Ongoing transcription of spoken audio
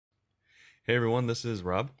Hey everyone, this is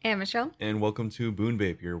Rob. And Michelle. And welcome to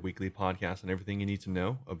Bunebape, your weekly podcast on everything you need to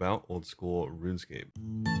know about old school RuneScape.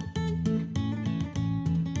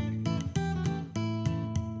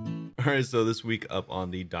 Alright, so this week up on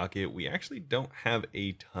the docket, we actually don't have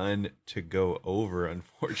a ton to go over,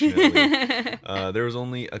 unfortunately. There was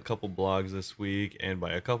only a couple blogs this week, and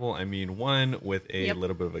by a couple, I mean one with a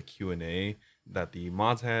little bit of a Q&A that the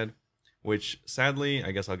mods had. Which, sadly,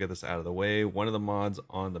 I guess I'll get this out of the way. One of the mods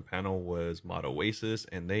on the panel was Mod OSRS,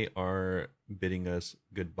 and they are bidding us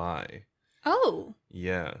goodbye. Oh.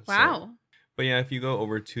 Yeah. Wow. But yeah, if you go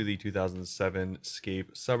over to the 2007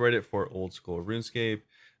 Scape subreddit for old school RuneScape,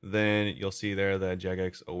 then you'll see there that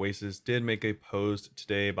Jagex Oasis did make a post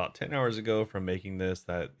today, about 10 hours ago from making this,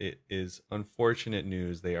 that it is unfortunate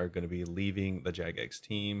news. They are going to be leaving the Jagex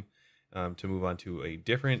team to move on to a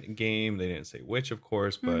different game. They didn't say which, of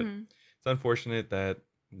course, but... It's unfortunate that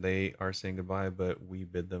they are saying goodbye, but we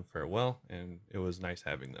bid them farewell, and it was nice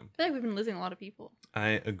having them. I feel like we've been losing a lot of people.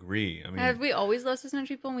 I agree. I mean, have we always lost this many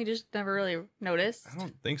people and we just never really noticed? I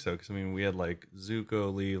don't think so, because I mean, we had like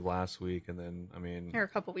Zuko leave last week, and then or a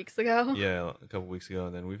couple weeks ago. Yeah, a couple weeks ago,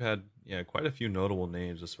 and then we've had quite a few notable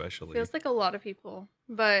names, especially. Feels like a lot of people,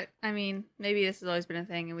 but I mean, maybe this has always been a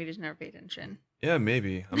thing, and we just never pay attention. Yeah,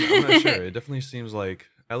 maybe. I'm not sure. It definitely seems like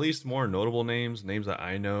at least more notable names that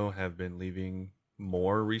I know have been leaving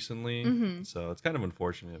more recently. So it's kind of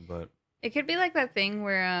unfortunate, but it could be like that thing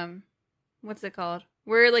where what's it called?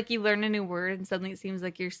 Where like you learn a new word and suddenly it seems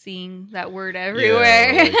like you're seeing that word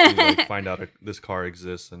everywhere. Yeah, like you like find out this car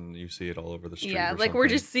exists and you see it all over the street. Yeah, or like something. we're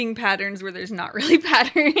just seeing patterns where there's not really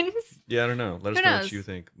patterns. Yeah, I don't know. Let us know what you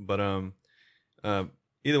think. But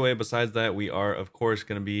either way, besides that, we are of course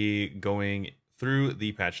going to be going through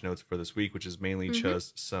the patch notes for this week, which is mainly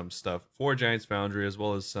just some stuff for Giants Foundry, as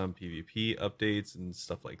well as some PvP updates and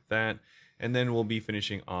stuff like that. And then we'll be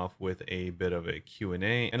finishing off with a bit of a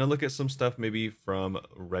Q&A and a look at some stuff maybe from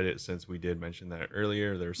Reddit, since we did mention that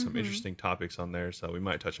earlier. There's some interesting topics on there, so we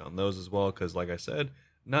might touch on those as well, because like I said,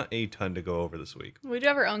 not a ton to go over this week. We do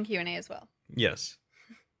have our own Q&A as well. Yes.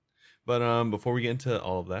 But before we get into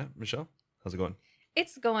all of that, Michelle, how's it going?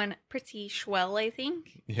 It's going pretty swell, I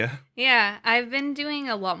think. Yeah? Yeah, I've been doing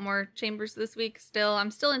a lot more chambers this week still.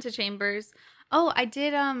 I'm still into chambers. Oh, I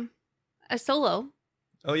did a solo.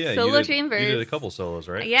 Oh, yeah. Solo chambers. You did a couple solos,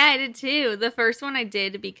 right? Yeah, I did too. The first one I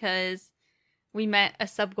did because we met a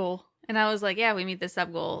sub goal. And I was like, yeah, we meet the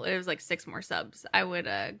sub goal. It was like 6 more subs. I would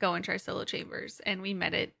go and try solo chambers. And we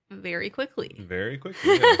met it very quickly. Very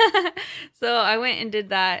quickly, yeah. So I went and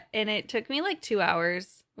did that. And it took me like 2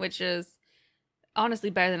 hours, which is honestly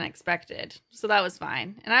better than I expected. So that was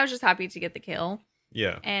fine. And I was just happy to get the kill.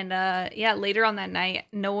 Yeah. And later on that night,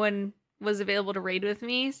 no one was available to raid with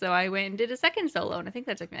me. So I went and did a second solo. And I think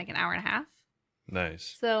that took me like an hour and a half.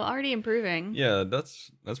 Nice. So already improving. Yeah,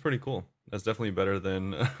 that's pretty cool. That's definitely better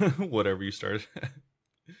than whatever you started.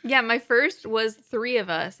 Yeah, my first was 3 of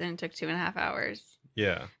us and it took 2.5 hours.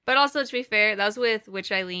 Yeah. But also, to be fair, that was with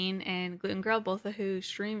Witch Eileen and Gluten Girl, both of who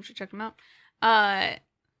stream. You should check them out.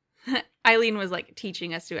 Eileen was like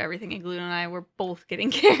teaching us to do everything, and Gluten and I were both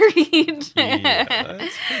getting carried. Yeah,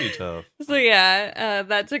 that's pretty tough. So yeah,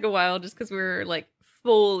 that took a while just because we were like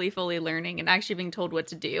fully learning and actually being told what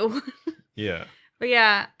to do. Yeah. But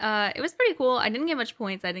yeah, it was pretty cool. I didn't get much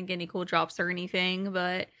points. I didn't get any cool drops or anything,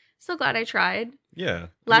 but still glad I tried. Yeah.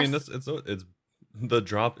 I mean, it's the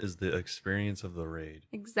drop is the experience of the raid.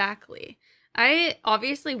 Exactly. I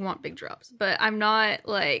obviously want big drops, but I'm not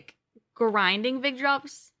like grinding big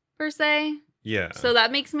drops per se. Yeah. So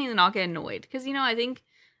that makes me not get annoyed. Because, I think,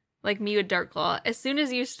 like me with Dark Claw, as soon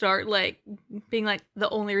as you start, like, being like, the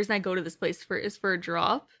only reason I go to this place is for a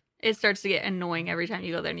drop, it starts to get annoying every time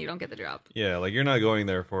you go there and you don't get the drop. Yeah, like, you're not going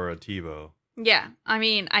there for a T-bow. Yeah. I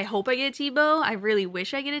mean, I hope I get a T-bow. I really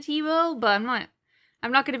wish I get a T-bow, but I'm not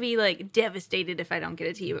going to be, like, devastated if I don't get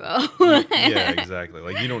a T-bow. Yeah, exactly.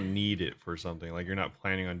 Like, you don't need it for something. Like, you're not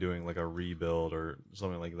planning on doing, like, a rebuild or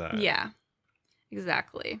something like that. Yeah.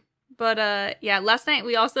 Exactly. But, yeah, last night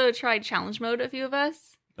we also tried challenge mode, a few of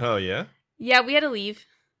us. Oh, yeah? Yeah, we had to leave.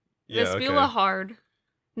 Yeah, Vespula okay. hard.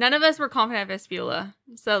 None of us were confident at Vespula,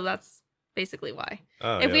 so that's basically why.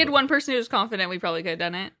 Oh, if yeah, we had one person who was confident, we probably could have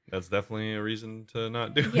done it. That's definitely a reason to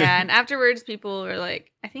not do it. Yeah, and afterwards, people were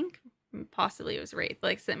like, I think possibly it was Wraith,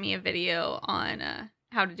 like sent me a video on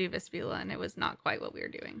how to do Vespula, and it was not quite what we were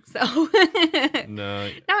doing. So No.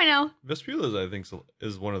 now I know. Vespula's, I think,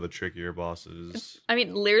 is one of the trickier bosses. I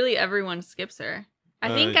mean, literally everyone skips her. I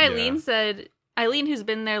think Eileen said, Eileen, who's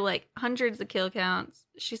been there like hundreds of kill counts,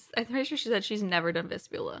 I'm pretty sure she said she's never done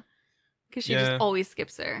Vespula. because she just always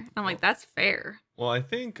skips her. I'm like, that's fair. Well, I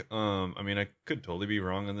think, I mean, I could totally be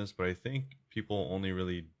wrong on this, but I think people only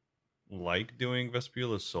really like doing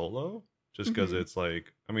Vespula solo just because it's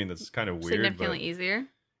like, I mean, that's kind of weird. Significantly easier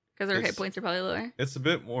because her hit points are probably lower. It's a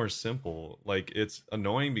bit more simple. Like, it's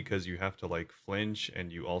annoying because you have to like flinch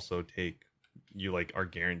and you also you like are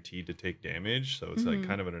guaranteed to take damage. So it's like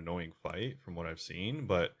kind of an annoying fight from what I've seen,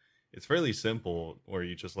 but it's fairly simple where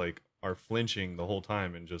you just like are flinching the whole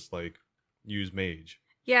time and just like use mage.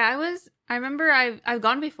 Yeah, I remember I've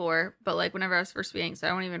gone before, but like whenever I was first being, so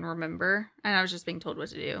I don't even remember. And I was just being told what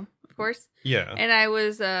to do, of course. Yeah. And I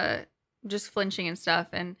was just flinching and stuff.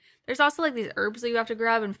 And there's also like these herbs that you have to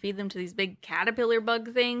grab and feed them to these big caterpillar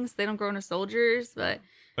bug things. They don't grow into soldiers, but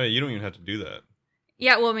oh, yeah, you don't even have to do that.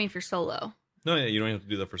 Yeah, well, I mean for solo. No, yeah, you don't have to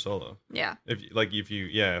do that for solo. Yeah.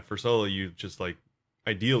 For solo you just like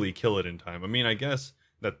ideally kill it in time. I mean, I guess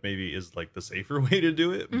that maybe is like the safer way to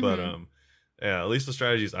do it, but yeah, at least the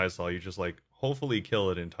strategies I saw, you just like hopefully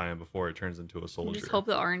kill it in time before it turns into a soldier. You just hope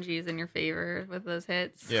the RNG is in your favor with those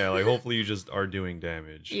hits. Yeah, like hopefully you just are doing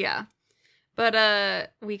damage. Yeah.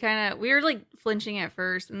 But we were like flinching at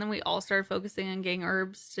first, and then we all started focusing on getting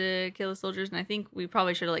herbs to kill the soldiers, and I think we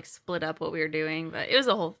probably should have like split up what we were doing, but it was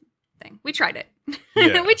a whole thing. We tried it.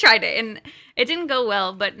 Yeah. We tried it, and it didn't go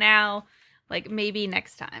well, but now like maybe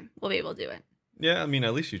next time we'll be able to do it. Yeah, I mean,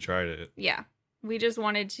 at least you tried it. Yeah. We just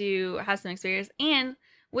wanted to have some experience. And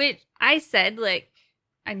which I said, like,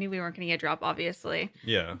 I knew we weren't going to get drop, obviously.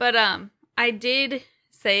 Yeah. But I did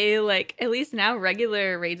say, like, at least now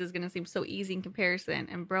regular raids is going to seem so easy in comparison.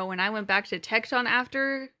 And bro, when I went back to Tecton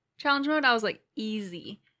after challenge mode, I was like,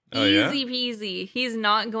 easy. Oh, easy peasy. He's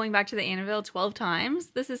not going back to the anvil 12 times.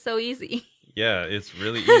 This is so easy. Yeah, it's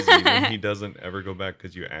really easy when he doesn't ever go back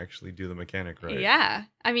because you actually do the mechanic right. Yeah.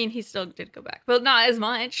 I mean, he still did go back, but not as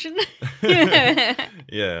much.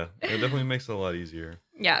 Yeah, it definitely makes it a lot easier.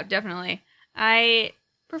 Yeah, definitely. I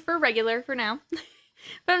prefer regular for now,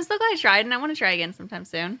 but I'm still glad I tried, and I want to try again sometime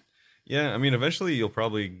soon. Yeah, I mean, eventually you'll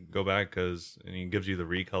probably go back because it gives you the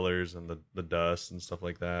recolors and the dust and stuff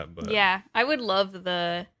like that. But yeah, I would love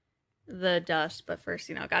the dust, but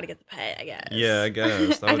first, got to get the pet, I guess. Yeah, I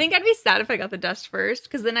guess. I think I'd be sad if I got the dust first,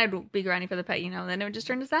 because then I'd be grinding for the pet, then it would just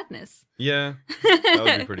turn to sadness. Yeah, that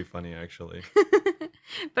would be pretty funny, actually.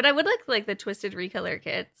 But I would like the twisted recolor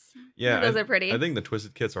kits. Yeah, those are pretty. I think the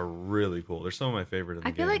twisted kits are really cool. They're some of my favorite in the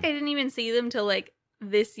game. I feel like I didn't even see them till like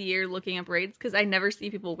this year looking up raids, because I never see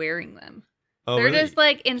people wearing them. Oh, they're really? just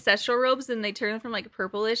like ancestral robes, and they turn from like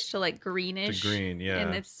purplish to like greenish. To green, yeah.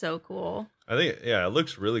 And it's so cool. I think, yeah, it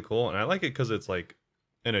looks really cool. And I like it because it's like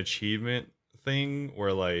an achievement thing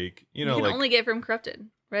where like, you can only get it from corrupted,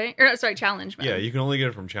 right? Or sorry, challenge mode. Yeah, you can only get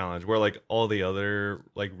it from challenge, where like all the other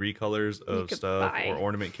like recolors of stuff or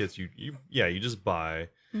ornament kits you just buy,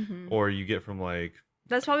 or you get from like.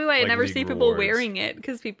 That's probably why I never see people rewards. wearing it,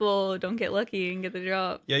 because people don't get lucky and get the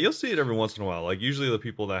drop. Yeah, you'll see it every once in a while. Like usually the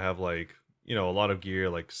people that have like, a lot of gear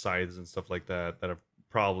like scythes and stuff like that have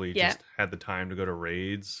probably just had the time to go to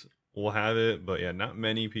raids will have it. But yeah, not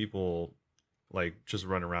many people like just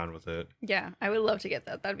run around with it. Yeah, I would love to get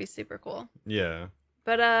that. That'd be super cool. Yeah.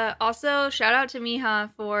 But also shout out to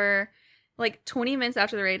Miha for like 20 minutes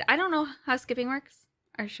after the raid. I don't know how skipping works.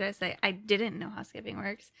 Or should I say, I didn't know how skipping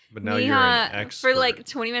works. But now you're an expert. For like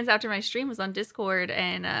 20 minutes after my stream, was on Discord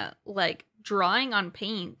and like drawing on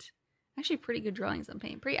paint. Actually, pretty good drawings on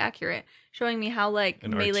paint. Pretty accurate. Showing me how like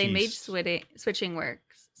melee and mage switching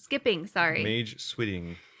works. Skipping, sorry. Mage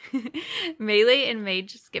switching. Melee and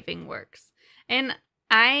mage skipping works. And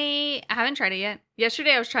I haven't tried it yet.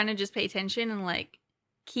 Yesterday, I was trying to just pay attention and like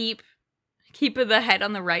keep the head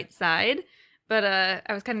on the right side. But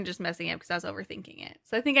I was kind of just messing up because I was overthinking it.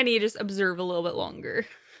 So I think I need to just observe a little bit longer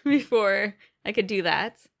before I could do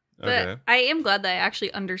that. But okay. I am glad that I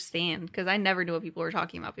actually understand, because I never knew what people were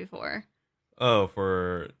talking about before. Oh,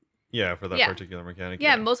 for that particular mechanic.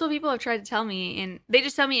 Yeah, multiple people have tried to tell me, and they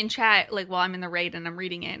just tell me in chat, like, while I'm in the raid and I'm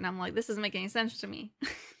reading it, and I'm like, this doesn't make any sense to me.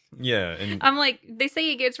 Yeah. And I'm like, they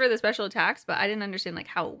say it gets rid of the special attacks, but I didn't understand, like,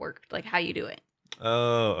 how it worked, like, how you do it.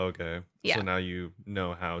 Oh, okay. Yeah. So now you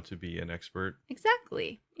know how to be an expert.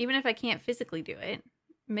 Exactly. Even if I can't physically do it,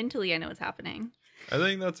 mentally I know what's happening. I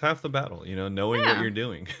think that's half the battle, knowing what you're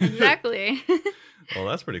doing. Exactly. Well,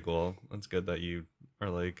 that's pretty cool. That's good that you are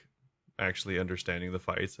like actually understanding the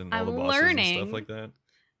fights and all the bosses learning. and stuff like that.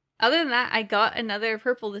 Other than that, I got another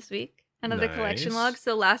purple this week. Another Nice. collection log.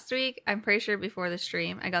 So last week, I'm pretty sure before the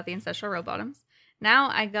stream, I got the Ancestral Row Bottoms.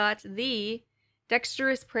 Now I got the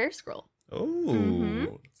Dexterous Prayer Scroll. Oh,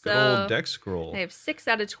 good So old Dex Scroll. I have 6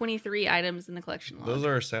 out of 23 items in the collection log. Those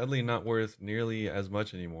are sadly not worth nearly as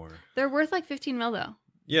much anymore. They're worth like 15 mil though.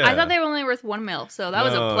 Yeah. I thought they were only worth 1 mil, so that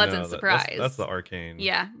was a pleasant surprise. That's the arcane.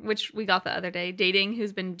 Yeah, which we got the other day. Dating,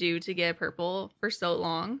 who's been due to get purple for so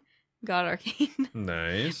long, got arcane.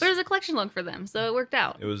 Nice. But it was a collection look for them, so it worked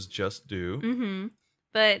out. It was just due. Mm-hmm.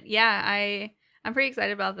 But yeah, I'm pretty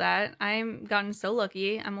excited about that. I'm gotten so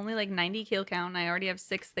lucky. I'm only like 90 kill count, and I already have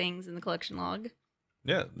 6 things in the collection log.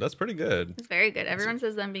 Yeah, that's pretty good. It's very good. Everyone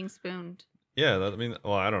says I'm being spooned. Yeah,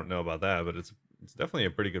 well, I don't know about that, but it's definitely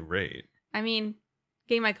a pretty good rate. I mean,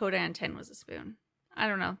 getting my Koda on 10 was a spoon. I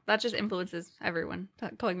don't know. That just influences everyone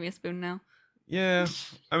calling me a spoon now. Yeah,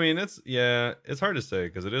 I mean, it's hard to say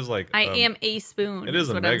because it is like I am a spoon. It is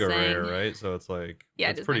a mega rare, right? So it's like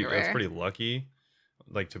it's pretty lucky,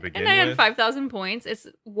 like to begin with. And I had 5,000 points. It's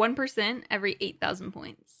 1% every 8,000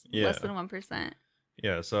 points. Yeah. Less than 1%.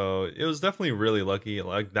 Yeah, so it was definitely really lucky.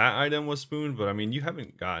 Like that item was spooned, but I mean, you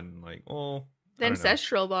haven't gotten like the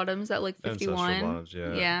ancestral bottoms at like 51. Ancestral bottoms,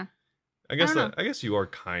 yeah. Yeah. I guess you are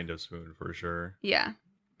kind of spooned for sure. Yeah.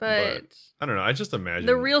 But I don't know. I just imagine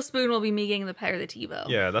the real spoon will be me getting the pet or the TiVo.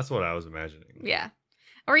 Yeah, that's what I was imagining. Yeah.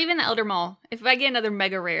 Or even the Elder Mall. If I get another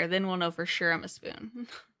mega rare, then we'll know for sure I'm a spoon.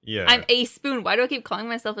 Yeah. I'm a spoon. Why do I keep calling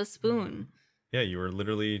myself a spoon? Yeah, you were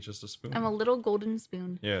literally just a spoon. I'm a little golden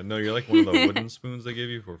spoon. Yeah, no, you're like one of the wooden spoons they give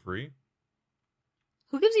you for free.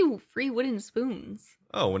 Who gives you free wooden spoons?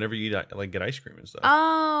 Oh, whenever you get ice cream and stuff.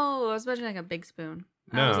 Oh, I was imagining like a big spoon.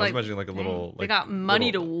 No, I was imagining like a little. They got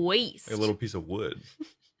money to waste. Like a little piece of wood.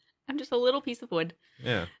 I'm just a little piece of wood.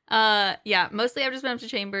 Yeah. Yeah. Mostly I've just been up to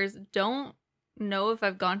Chambers. Don't know if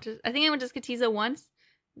I've gone to. I think I went to Skatiza once.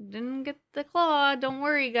 Didn't get the claw. Don't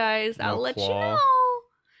worry, guys. I'll let you know.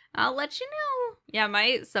 I'll let you know. Yeah,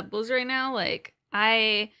 my sub goals right now, like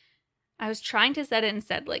I was trying to set it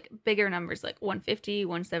instead like bigger numbers, like 150,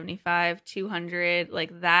 175, 200,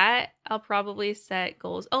 like that. I'll probably set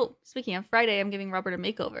goals. Oh, speaking of Friday, I'm giving Robert a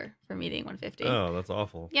makeover for meeting 150. Oh, that's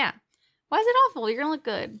awful. Yeah. Why is it awful? You're gonna look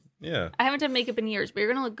good. Yeah. I haven't done makeup in years, but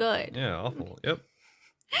you're gonna look good. Yeah, awful. Yep.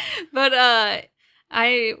 But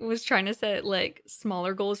I was trying to set like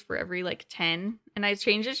smaller goals for every like 10, and I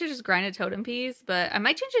changed it to just grinded totem piece, but I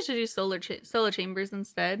might change it to do solar chambers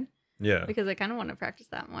instead. Yeah. Because I kind of want to practice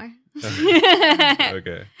that more.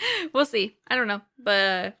 Okay. We'll see. I don't know.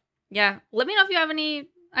 But yeah, let me know if you have any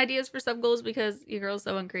ideas for sub goals because your girl's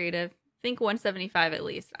so uncreative. Think 175 at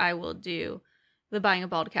least. I will do the buying a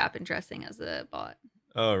bald cap and dressing as a bot.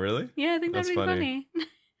 Oh, really? Yeah, I think that'd be funny.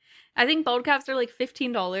 I think bald caps are like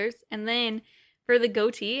 $15. And then for the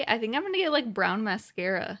goatee, I think I'm going to get like brown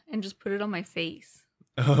mascara and just put it on my face.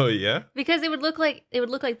 Oh, yeah? Because it would look like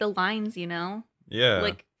the lines, you know? Yeah.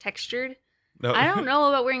 Like textured. No. I don't know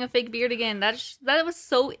about wearing a fake beard again. That was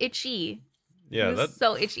so itchy. Yeah, it was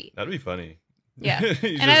so itchy. That'd be funny. Yeah.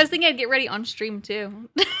 I was thinking I'd get ready on stream too.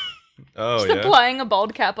 Oh, just yeah. applying a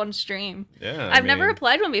bald cap on stream. Yeah. I've never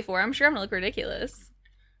applied one before. I'm sure I'm gonna look ridiculous.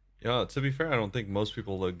 Yeah, to be fair, I don't think most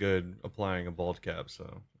people look good applying a bald cap,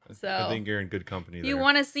 so I think you're in good company there. You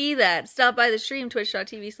want to see that? Stop by the stream,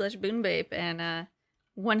 twitch.tv/Bunebape, and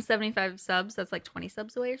 175 subs. That's like 20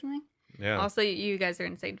 subs away or something. Yeah. Also, you guys are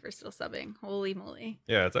insane for still subbing. Holy moly.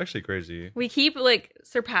 Yeah, it's actually crazy. We keep like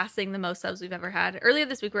surpassing the most subs we've ever had. Earlier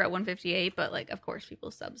this week we were at 158, but like of course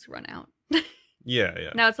people's subs run out.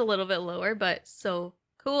 Yeah. Now it's a little bit lower, but so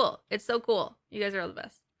cool. It's so cool. You guys are all the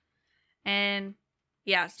best. And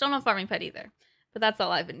yeah, still no farming pet either. But that's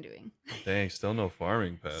all I've been doing. Dang, still no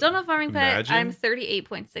farming pet. Still no farming pet. I'm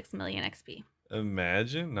 38.6 million XP.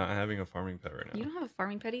 Imagine not having a farming pet right now. You don't have a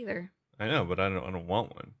farming pet either. I know, but I don't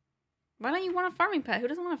want one. Why don't you want a farming pet? Who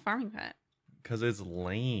doesn't want a farming pet? Because it's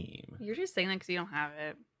lame. You're just saying that because you don't have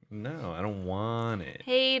it. No, I don't want it.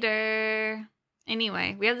 Hater.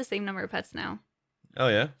 Anyway, we have the same number of pets now. Oh,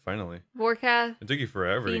 yeah? Finally. Vorkath. It took you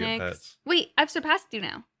forever Phoenix. to get pets. Wait, I've surpassed you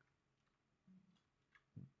now.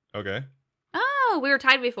 Okay. Oh, we were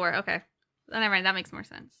tied before. Okay. Never mind. That makes more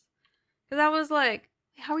sense. Because I was like,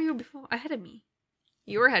 how were you before? Ahead of me.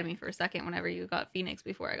 You were ahead of me for a second whenever you got Phoenix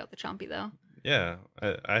before I got the Chompy, though. Yeah.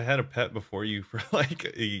 I had a pet before you for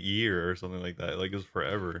like a year or something like that. Like it was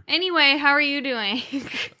forever. Anyway, how are you doing?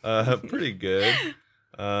 Pretty good.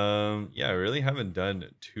 Yeah, I really haven't done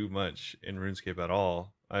too much in RuneScape at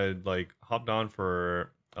all. I like hopped on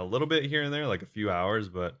for a little bit here and there, like a few hours,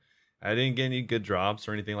 but I didn't get any good drops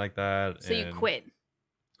or anything like that. So you quit?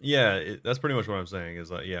 Yeah, that's pretty much what I'm saying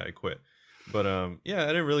is like, yeah, I quit. But yeah, I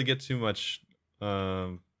didn't really get too much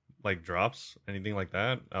like drops, anything like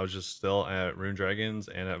that. I was just still at Rune Dragons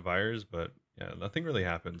and at Vires, but yeah, nothing really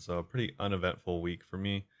happened. So a pretty uneventful week for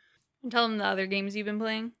me. And tell them the other games you've been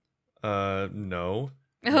playing. No.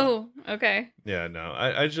 Oh, okay. Yeah, no.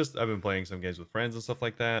 I've been playing some games with friends and stuff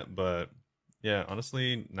like that, but yeah,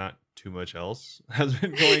 honestly, not too much else has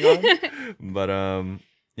been going on. But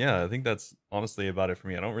yeah, I think that's honestly about it for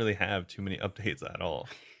me. I don't really have too many updates at all.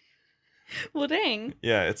 Well, dang.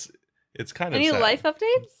 Yeah, it's kind of Any sad. life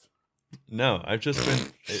updates? No, I've just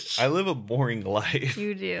been. I live a boring life.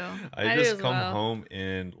 You do. I just come home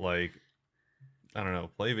and like, I don't know,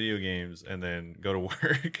 play video games and then go to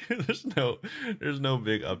work. there's no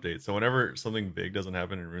big updates. So whenever something big doesn't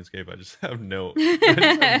happen in RuneScape, I just have no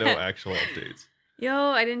actual updates. Yo,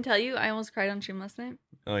 I didn't tell you. I almost cried on stream last night.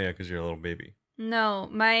 Oh yeah, because you're a little baby. No,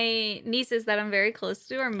 my nieces that I'm very close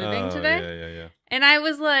to are moving today. Yeah. And I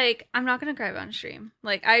was like, I'm not going to cry on stream.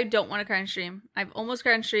 Like, I don't want to cry on stream. I've almost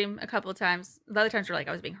cried on stream a couple of times. The other times were like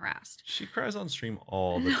I was being harassed. She cries on stream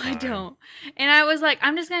all the time. No, I don't. And I was like,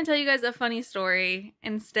 I'm just going to tell you guys a funny story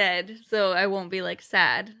instead, so I won't be like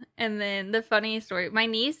sad. And then the funny story, my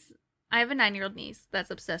niece, I have a 9-year-old niece that's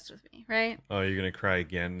obsessed with me, right? Oh, you're going to cry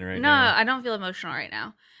again now? No, I don't feel emotional right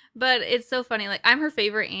now. But it's so funny. Like, I'm her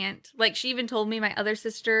favorite aunt. Like, she even told me my other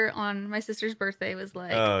sister on my sister's birthday was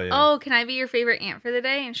like, oh, can I be your favorite aunt for the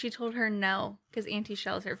day? And she told her no, because Auntie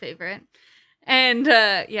Shell's her favorite. And,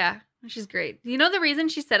 yeah, she's great. You know the reason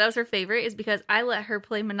she said I was her favorite is because I let her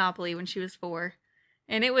play Monopoly when she was 4.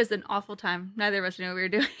 And it was an awful time. Neither of us knew what we were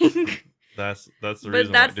doing. That's the reason.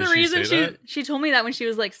 But that's the reason she told me that when she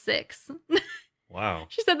was like 6. Wow.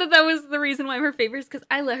 She said that was the reason why I'm her favorite is because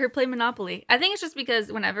I let her play Monopoly. I think it's just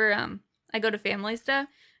because whenever I go to family stuff,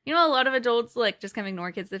 you know, a lot of adults like just kind of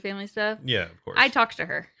ignore kids at family stuff. Yeah, of course. I talk to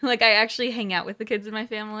her. Like, I actually hang out with the kids in my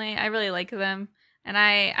family. I really like them. And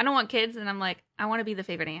I don't want kids. And I'm like, I want to be the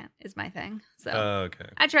favorite aunt is my thing. So okay.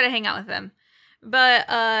 I try to hang out with them.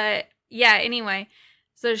 But yeah, anyway.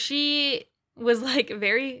 So she was like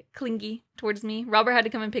very clingy towards me. Robert had to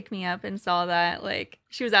come and pick me up and saw that. Like,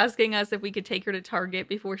 she was asking us if we could take her to Target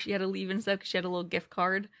before she had to leave and stuff because she had a little gift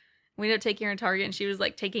card. We ended up taking her to Target and she was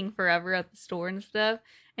like taking forever at the store and stuff.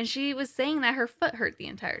 And she was saying that her foot hurt the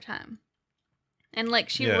entire time. And like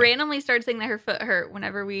she randomly started saying that her foot hurt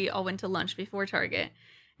whenever we all went to lunch before Target.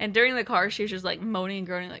 And during the car, she was just like moaning and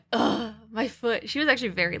groaning, like, "Ugh, my foot." She was actually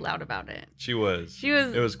very loud about it. She was.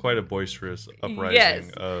 It was quite a boisterous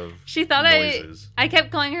uprising of she thought noises. I kept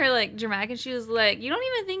calling her like dramatic, and she was like, "You don't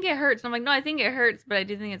even think it hurts." And I'm like, "No, I think it hurts, but I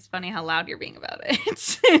do think it's funny how loud you're being about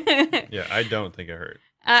it." Yeah, I don't think it hurt.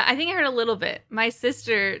 I think it hurt a little bit. My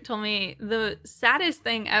sister told me the saddest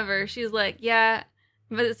thing ever. She was like, "Yeah,"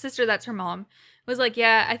 my sister, that's her mom, was like,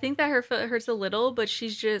 "Yeah, I think that her foot hurts a little, but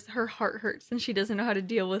her heart hurts and she doesn't know how to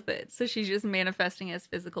deal with it. So she's just manifesting as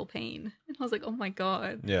physical pain." And I was like, oh my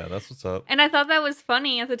God. Yeah, that's what's up. And I thought that was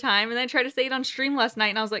funny at the time. And then I tried to say it on stream last night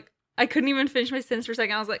and I was like, I couldn't even finish my sentence for a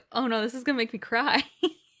second. I was like, oh no, this is going to make me cry.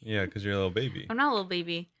 Yeah, because you're a little baby. I'm not a little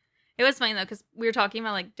baby. It was funny though, because we were talking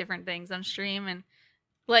about like different things on stream and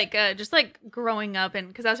like just like growing up, and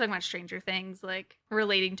because I was talking about Stranger Things, like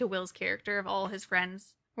relating to Will's character of all his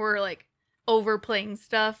friends were like overplaying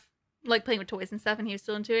stuff, like playing with toys and stuff, and he was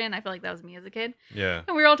still into it, and I felt like that was me as a kid. Yeah.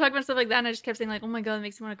 And we were all talking about stuff like that, and I just kept saying like, oh my God, that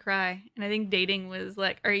makes me want to cry. And I think dating was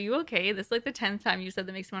like, are you okay? This is like the 10th time you said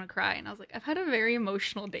that makes me want to cry. And I was like, I've had a very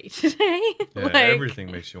emotional day today. Yeah, like,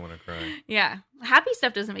 everything makes you want to cry. Yeah. Happy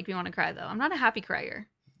stuff doesn't make me want to cry though. I'm not a happy crier.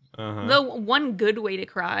 Uh-huh. The one good way to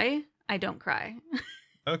cry, I don't cry.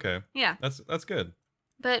 Okay. Yeah. That's good.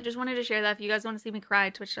 But just wanted to share that if you guys want to see me cry,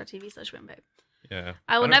 twitch.tv/Bunebape. Yeah.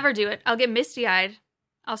 I will never do it. I'll get misty-eyed.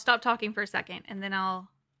 I'll stop talking for a second, and then I'll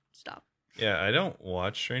stop. Yeah, I don't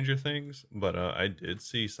watch Stranger Things, but I did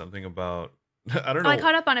see something about... I don't know. I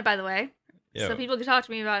caught up on it, by the way. Yeah. So people can talk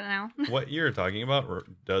to me about it now. What you're talking about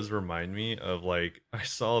does remind me of, like, I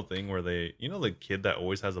saw a thing where they... You know the kid that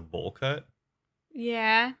always has a bowl cut?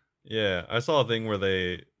 Yeah. Yeah, I saw a thing where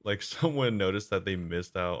they... Like, someone noticed that they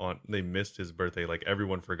missed his birthday. Like,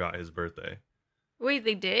 everyone forgot his birthday. Wait,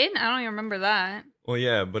 they did? I don't even remember that. Well,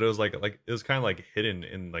 yeah, but it was like it was kind of like hidden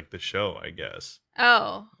in like the show, I guess.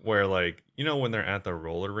 Oh. Where like, you know, when they're at the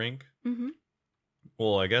roller rink? Mm-hmm.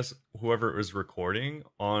 Well, I guess whoever is recording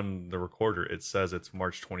on the recorder, it says it's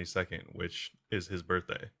March 22nd, which is his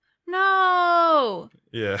birthday. No.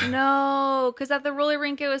 Yeah. No, because at the roller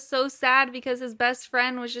rink, it was so sad because his best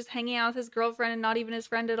friend was just hanging out with his girlfriend and not even his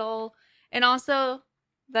friend at all. And also,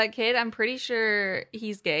 that kid, I'm pretty sure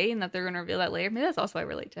he's gay and that they're going to reveal that later. Maybe that's also why I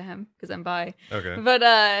relate to him, because I'm bi. Okay. But,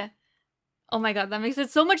 oh my God, that makes it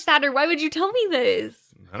so much sadder. Why would you tell me this?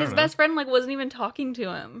 His best friend, like, wasn't even talking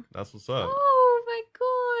to him. That's what's up. Oh my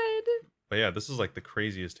God. But yeah, this is like the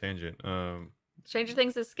craziest tangent. Stranger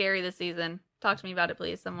Things is scary this season. Talk to me about it,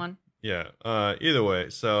 please, someone. Yeah. Either way,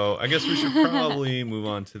 so I guess we should probably move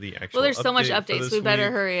on to the actual. Well, there's so much updates. We better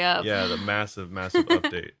hurry up. Yeah, the massive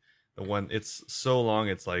update. The one, it's so long,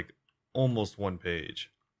 it's like almost one page.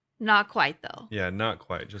 Not quite, though. Yeah, not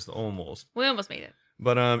quite, just almost. We almost made it.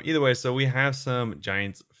 But either way, so we have some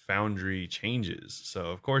Giants Foundry changes. So,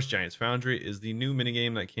 of course, Giants Foundry is the new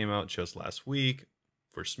minigame that came out just last week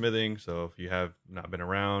for smithing. So if you have not been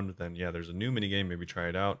around, then yeah, there's a new minigame. Maybe try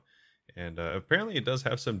it out. And apparently it does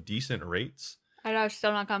have some decent rates. I know, I've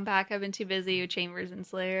still not gone back. I've been too busy with Chambers and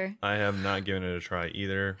Slayer. I have not given it a try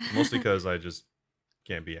either. Mostly because I just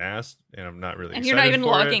can't be asked. And I'm not really and excited you're not even for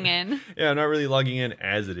logging it. in. Yeah, I'm not really logging in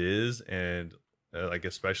as it is. And like,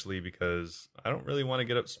 especially because I don't really want to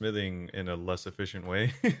get up smithing in a less efficient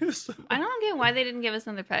way. So, I don't get why they didn't give us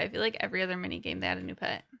another pet. I feel like every other mini game they had a new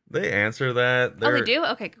pet. they answer that. Oh, they do?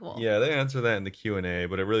 Okay, cool. Yeah, they answer that in the Q&A,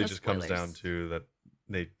 but it really No just comes spoilers. down to that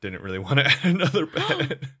they didn't really want to add another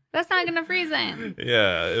pet. That's not enough reason.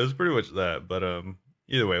 Yeah, it was pretty much that. But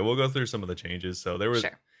either way, we'll go through some of the changes. So there was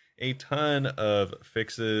a ton of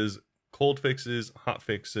fixes, cold fixes, hot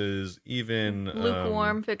fixes, even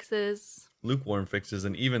lukewarm fixes. Lukewarm fixes,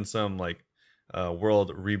 and even some like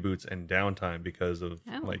world reboots and downtime because of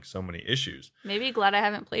like so many issues. Maybe glad I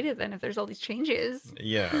haven't played it then if there's all these changes.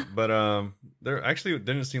 Yeah, but there actually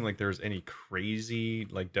didn't seem like there was any crazy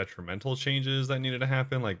like detrimental changes that needed to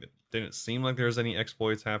happen. Like it didn't seem like there was any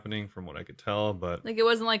exploits happening from what I could tell, but like it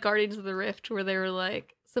wasn't like Guardians of the Rift where they were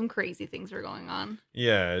like some crazy things were going on.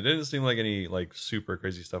 Yeah, it didn't seem like any like super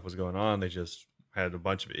crazy stuff was going on. They just had a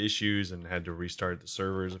bunch of issues and had to restart the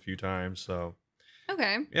servers a few times. So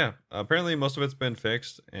okay. Yeah, apparently most of it's been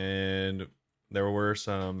fixed, and there were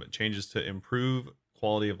some changes to improve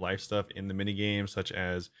quality of life stuff in the minigame, such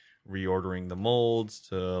as reordering the molds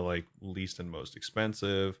to like least and most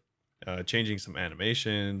expensive, changing some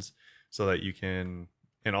animations so that you can,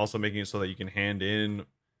 and also making it so that you can hand in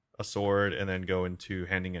a sword and then go into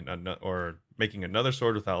handing it or making another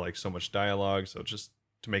sword without like so much dialogue. So just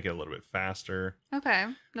to make it a little bit faster. Okay,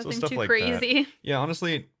 nothing so too like crazy. That. Yeah,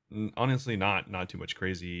 honestly not too much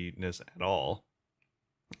craziness at all.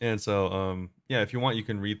 And so yeah, if you want, you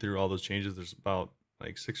can read through all those changes. There's about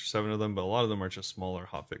like 6 or 7 of them, but a lot of them are just smaller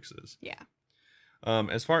hot fixes. Yeah.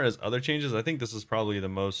 As far as other changes, I think this is probably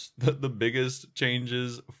the biggest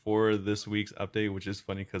changes for this week's update, which is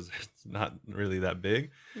funny because it's not really that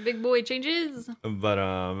big. Big boy changes.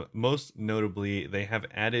 But most notably, they have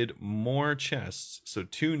added more chests. So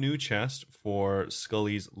 2 new chests for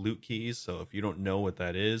Scully's loot keys. So if you don't know what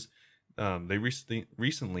that is, they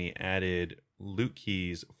recently added loot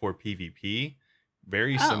keys for PvP.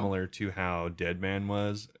 Very similar to how Deadman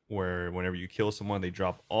was, where whenever you kill someone, they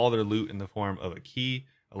drop all their loot in the form of a key,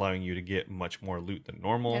 allowing you to get much more loot than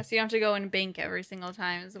normal. Yeah, so you don't have to go and bank every single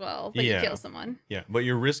time as well that you kill someone. Yeah, but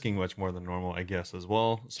you're risking much more than normal, I guess, as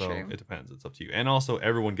well. So It depends. It's up to you. And also,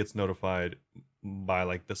 everyone gets notified by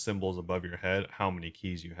like the symbols above your head how many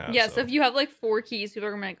keys you have. Yeah, so if you have like 4 keys, people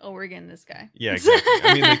are gonna be like, oh, we're getting this guy. Yeah, exactly.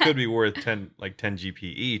 I mean, they could be worth 10 GP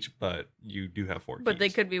each, but you do have 4 keys. But they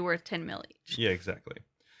could be worth 10 mil each. Yeah, exactly.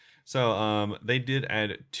 So they did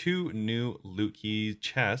add 2 new loot key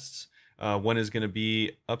chests. One is going to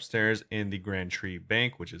be upstairs in the Grand Tree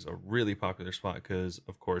Bank, which is a really popular spot because,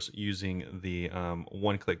 of course, using the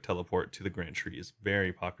one-click teleport to the Grand Tree is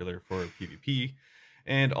very popular for PvP.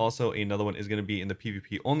 And also another one is going to be in the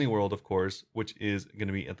PvP only world, of course, which is going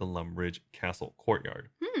to be at the Lumbridge Castle Courtyard.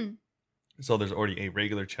 So there's already a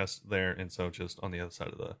regular chest there, and so just on the other side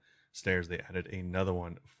of the stairs, they added another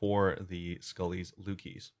one for the Scully's loot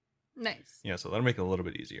keys. Nice. Yeah, so that'll make it a little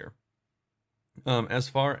bit easier. As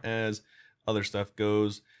far as other stuff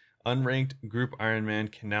goes, unranked Group Iron Man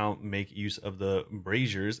can now make use of the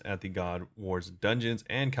braziers at the God Wars dungeons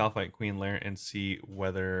and Calphite Queen Lair and see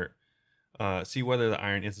whether the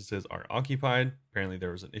iron instances are occupied. Apparently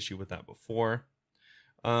there was an issue with that before.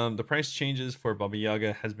 The price changes for Baba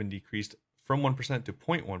Yaga has been decreased from 1% to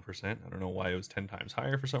 0.1%. I don't know why it was 10 times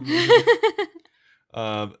higher for some reason.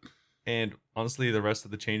 And honestly, the rest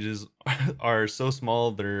of the changes are so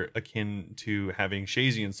small, they're akin to having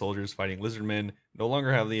Shazian soldiers fighting Lizardmen no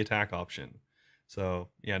longer have the attack option. So,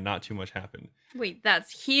 yeah, not too much happened. Wait,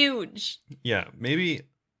 that's huge. Yeah,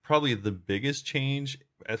 probably the biggest change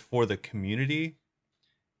for the community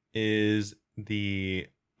is the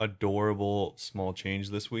adorable small change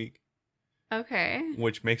this week. Okay.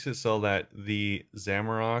 Which makes it so that the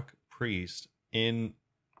Zamorak priest in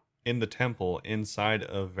the temple inside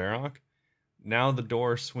of Varrock, now the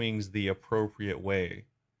door swings the appropriate way.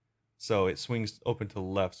 So it swings open to the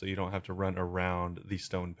left so you don't have to run around the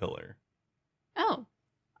stone pillar. Oh,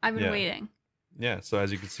 I've been waiting. Yeah, so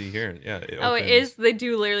as you can see here, yeah. It it is. They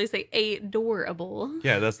do literally say adorable.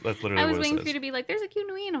 Yeah, that's literally what it says. I was waiting for you to be like, there's a cute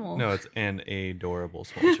new animal. No, it's an adorable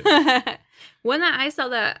small chick. One that I saw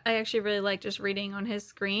that I actually really like just reading on his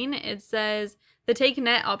screen, it says, the take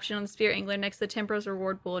net option on the Spirit Angler next to Tempro's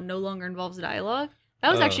reward pool no longer involves dialogue.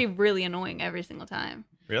 That was actually really annoying every single time.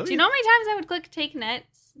 Really? Do you know how many times I would click take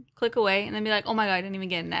nets, click away, and then be like, oh my god, I didn't even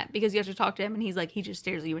get a net, because you have to talk to him and he's like, he just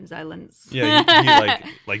stares at you in silence. Yeah, he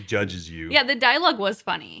like judges you. Yeah, the dialogue was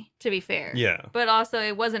funny, to be fair. Yeah. But also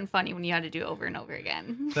it wasn't funny when you had to do it over and over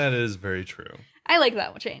again. That is very true. I like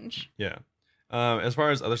that change. Yeah. As far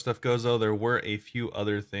as other stuff goes, though, there were a few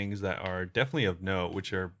other things that are definitely of note,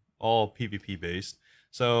 which are all PvP based.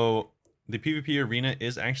 So the PvP arena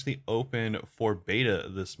is actually open for beta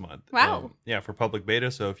this month. Wow. Yeah, for public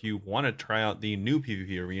beta. So if you want to try out the new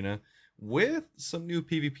PvP arena with some new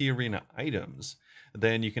PvP arena items,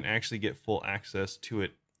 then you can actually get full access to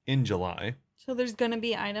it in July. So there's going to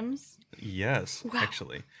be items? Yes, wow.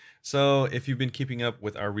 Actually. So if you've been keeping up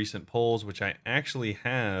with our recent polls, which I actually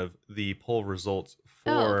have the poll results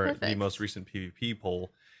for the most recent PvP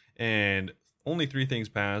poll, and only 3 things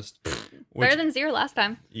passed. Better than 0 last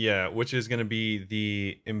time. Yeah, which is going to be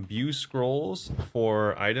the imbue scrolls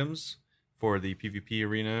for items for the PvP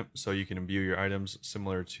arena. So you can imbue your items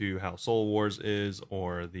similar to how Soul Wars is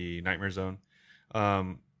or the Nightmare Zone.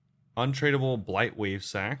 Untradeable Blight Wave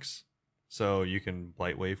sacks. So you can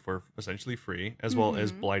Blight Wave for essentially free, as well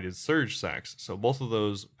as Blighted Surge sacks. So both of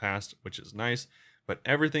those passed, which is nice. But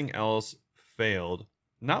everything else failed.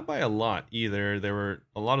 Not by a lot either.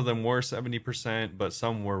 A lot of them were 70%, but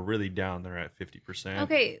some were really down there at 50%.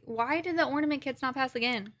 Okay, why did the ornament kits not pass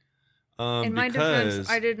again? In my defense,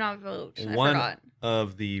 I did not vote. I forgot.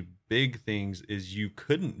 Of the big things is you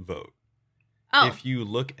couldn't vote. Oh. If you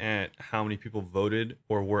look at how many people voted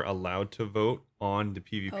or were allowed to vote on the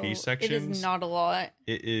PvP sections, it is not a lot.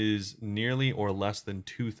 It is nearly or less than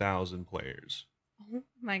 2,000 players. Oh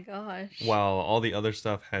my gosh. While all the other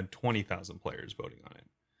stuff had 20,000 players voting on it.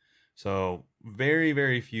 So very,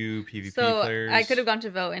 very few PvP players. I could have gone to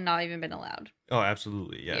vote and not even been allowed. Oh,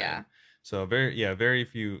 absolutely. Yeah. So very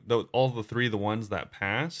few. Though all the 3, the ones that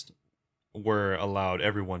passed, were allowed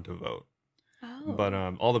everyone to vote. Oh. But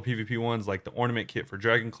all the PvP ones, like the ornament kit for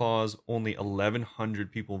Dragon Claws, only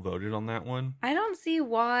 1,100 people voted on that one. I don't see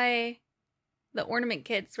why the ornament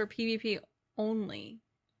kits were PvP only.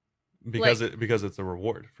 Because it's a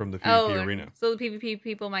reward from the PvP arena. So the PvP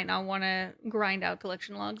people might not want to grind out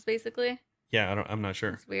collection logs, basically. Yeah, I'm not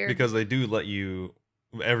sure. That's weird. Because they do let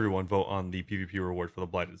everyone vote on the PvP reward for the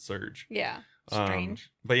Blighted Surge. Yeah, strange.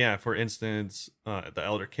 But yeah, for instance, the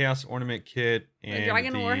Elder Chaos ornament kit and the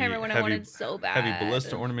Dragon Warhammer one I wanted so bad. Heavy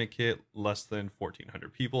Ballista ornament kit, less than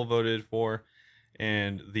 1,400 people voted for,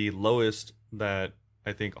 and the lowest that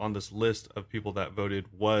I think on this list of people that voted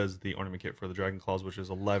was the ornament kit for the Dragon Claws, which is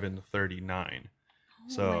 1,139.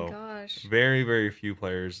 Oh my gosh. Very, very few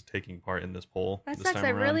players taking part in this poll. That sucks. I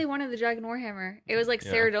really wanted the Dragon Warhammer. It was like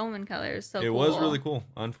Ceridolian colors. So it was really cool.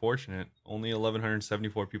 Unfortunate. Only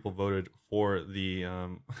 1,174 people voted for the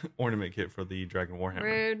ornament kit for the Dragon Warhammer.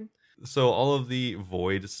 Rude. So all of the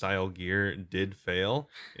Void style gear did fail,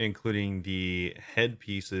 including the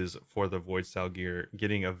headpieces for the Void style gear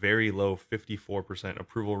getting a very low 54%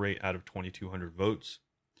 approval rate out of 2,200 votes.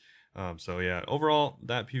 So yeah, overall,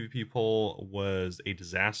 that PvP poll was a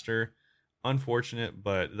disaster. Unfortunate,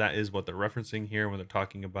 but that is what they're referencing here when they're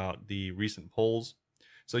talking about the recent polls.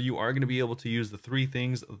 So you are going to be able to use the 3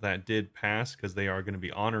 things that did pass because they are going to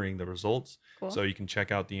be honoring the results. Cool. So you can check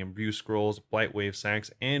out the Imbue Scrolls, Blight Wave sacks,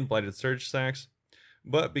 and Blighted Surge sacks.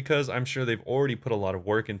 But because I'm sure they've already put a lot of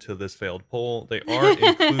work into this failed poll, they are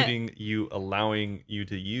allowing you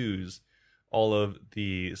to use all of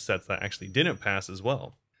the sets that actually didn't pass as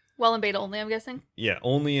well. Well, in beta only, I'm guessing? Yeah,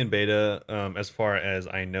 only in beta, as far as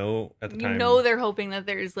I know at the time. You know they're hoping that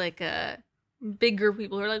there's like a big group of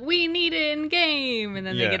people who are like, we need it in game, and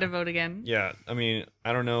then they get a vote again. Yeah, I mean,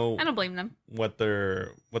 I don't know. I don't blame them. What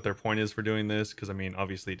their point is for doing this, because I mean,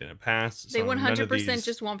 obviously it didn't pass. They 100%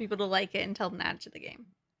 just want people to like it and tell them to add to the game.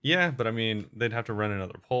 Yeah, but I mean, they'd have to run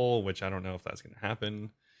another poll, which I don't know if that's going to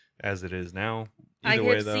happen as it is now. I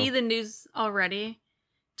could see the news already.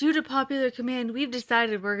 Due to popular command, we've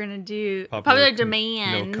decided we're going to do... Popular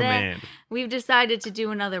demand. No, command. We've decided to do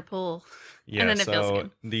another poll. Yeah, and then it feels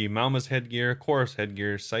good. The Malma's headgear, Chorus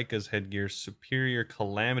headgear, Psycha's headgear, Superior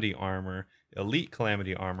Calamity armor, Elite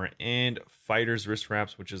Calamity armor, and Fighter's wrist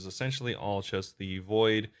wraps, which is essentially all just the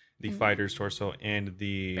Void, the Fighter's torso, and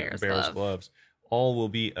the Bear's gloves. All will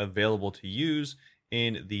be available to use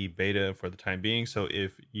in the beta for the time being. So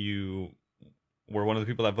if you were one of the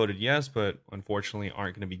people that voted yes, but unfortunately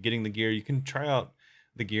aren't going to be getting the gear, you can try out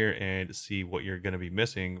the gear and see what you're going to be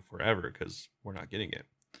missing forever because we're not getting it.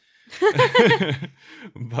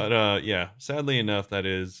 But yeah, sadly enough, that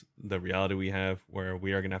is the reality we have, where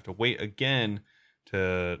we are going to have to wait again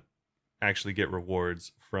to actually get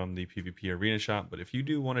rewards from the PvP arena shop. But if you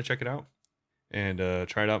do want to check it out and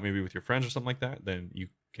try it out maybe with your friends or something like that, then you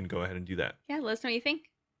can go ahead and do that. Yeah, let us know what you think.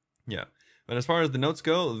 Yeah. But as far as the notes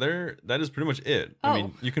go, that is pretty much it. I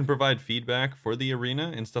mean, you can provide feedback for the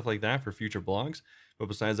arena and stuff like that for future blogs. But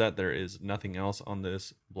besides that, there is nothing else on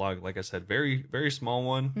this blog. Like I said, very, very small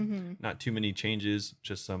one. Not too many changes,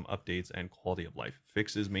 just some updates and quality of life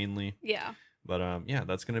fixes mainly. Yeah. But yeah,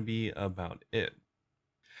 that's going to be about it.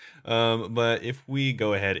 But if we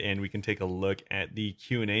go ahead and we can take a look at the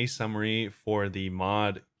Q&A summary for the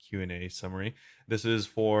mod Q&A summary. This is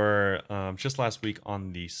for just last week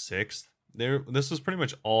on the 6th. This was pretty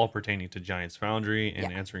much all pertaining to Giants Foundry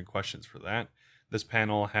and answering questions for that. This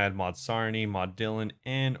panel had Mod Sarni, Mod Dylan,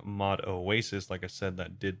 and Mod Oasis. Like I said,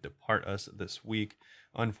 that did depart us this week.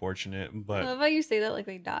 Unfortunate, but... I love how you say that like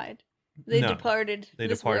they died. They departed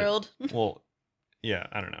this world. Well, yeah,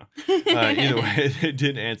 I don't know. Either way, they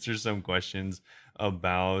did answer some questions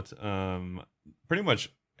about pretty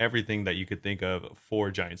much everything that you could think of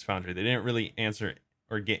for Giants Foundry. They didn't really answer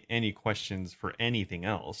or get any questions for anything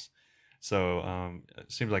else. So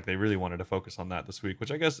it seems like they really wanted to focus on that this week,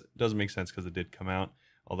 which I guess doesn't make sense because it did come out,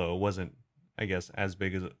 although it wasn't, I guess, as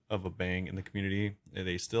big of a bang in the community.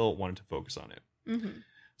 They still wanted to focus on it.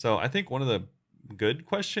 So I think one of the good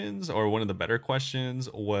questions, or one of the better questions,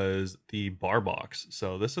 was the bar box.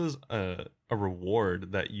 So this is a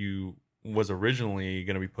reward that was originally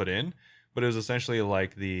going to be put in, but it was essentially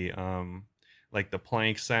like the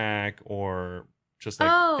plank sack or just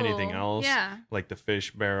like anything else, like the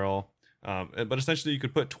fish barrel. But essentially you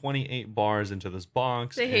could put 28 bars into this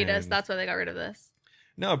box. They hate us. That's why they got rid of this.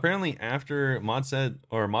 No, apparently after Mod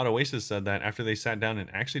Oasis said that after they sat down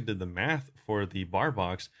and actually did the math for the bar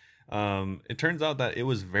box, it turns out that it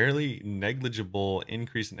was very negligible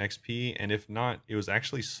increase in XP. And if not, it was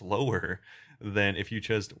actually slower than if you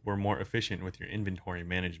just were more efficient with your inventory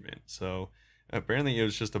management. So apparently it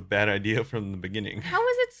was just a bad idea from the beginning. How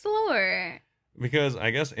is it slower? Because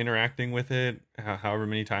I guess interacting with it, however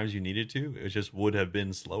many times you needed to, it just would have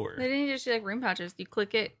been slower. They didn't just do like room pouches. You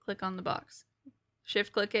click it, click on the box.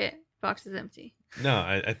 Shift click it, box is empty. No,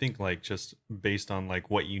 I think like just based on like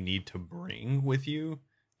what you need to bring with you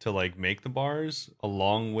to like make the bars,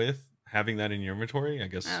 along with having that in your inventory, I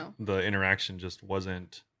guess the interaction just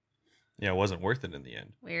wasn't worth it in the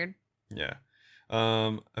end. Weird. Yeah.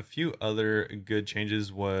 A few other good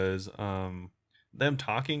changes was them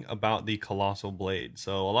talking about the colossal blade.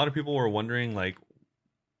 So a lot of people were wondering like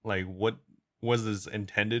what was this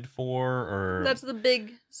intended for, or that's the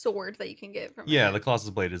big sword that you can get from the Colossus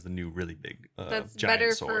blade is the new really big that's giant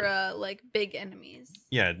better sword. For like big enemies.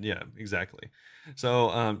 Yeah, exactly.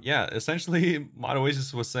 So essentially Mod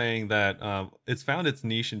Oasis was saying that it's found its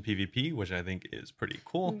niche in PvP, which I think is pretty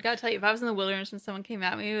cool. I gotta tell you, if I was in the wilderness and someone came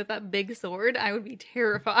at me with that big sword, I would be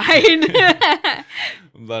terrified.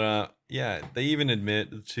 But they even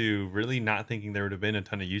admit to really not thinking there would have been a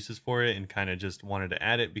ton of uses for it, and kind of just wanted to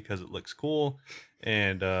add it because it looks cool,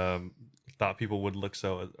 and thought people would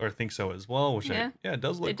think so as well, which it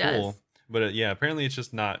does look cool. But apparently it's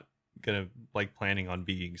just not gonna planning on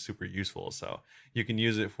being super useful. So you can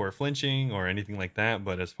use it for flinching or anything like that,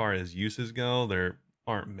 but as far as uses go, there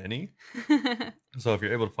aren't many. So if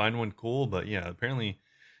you're able to find one, cool. But apparently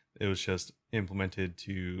it was just implemented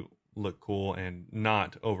to look cool and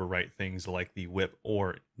not overwrite things like the whip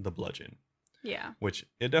or the bludgeon, which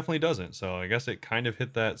it definitely doesn't. So I guess it kind of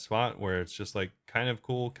hit that spot where it's just like kind of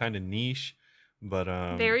cool, kind of niche, but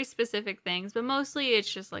very specific things, but mostly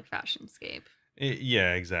it's just like fashionscape.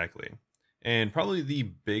 Exactly. And probably the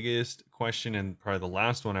biggest question, and probably the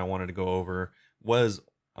last one I wanted to go over, was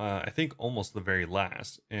I think almost the very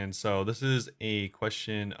last. And so this is a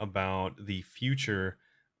question about the future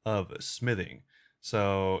of smithing.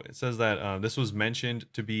 So it says that this was mentioned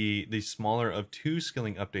to be the smaller of 2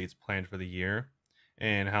 skilling updates planned for the year,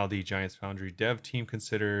 and how the Giants Foundry dev team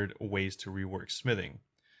considered ways to rework smithing.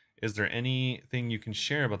 Is there anything you can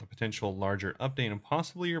share about the potential larger update and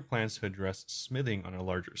possibly your plans to address smithing on a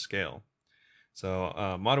larger scale? So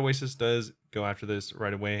Mod Oasis does go after this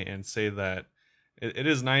right away and say that it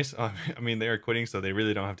is nice. I mean, they are quitting, so they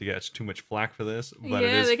really don't have to get too much flack for this. But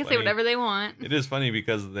they can say whatever they want. It is funny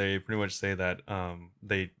because they pretty much say that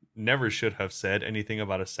they never should have said anything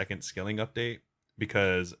about a second skilling update,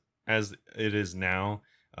 because as it is now,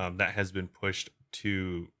 that has been pushed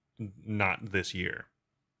to not this year.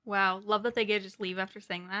 Wow, love that they get to just leave after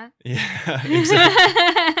saying that. Yeah,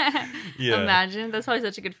 exactly. Yeah. Imagine. That's probably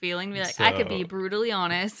such a good feeling to be like, I could be brutally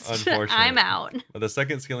honest. Unfortunately. I'm out. But the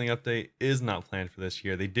second skilling update is not planned for this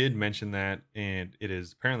year. They did mention that, and it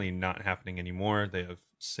is apparently not happening anymore. They have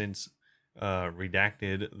since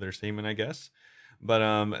redacted their statement, I guess.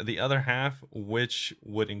 But the other half, which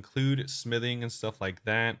would include smithing and stuff like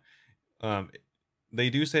that, they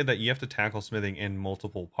do say that you have to tackle smithing in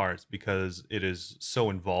multiple parts because it is so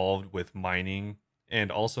involved with mining. And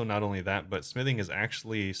also not only that, but smithing is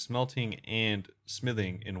actually smelting and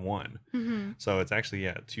smithing in one. Mm-hmm. So it's actually,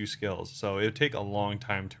 2 skills. So it would take a long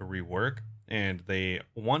time to rework. And they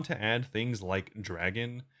want to add things like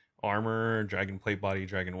dragon armor, dragon plate body,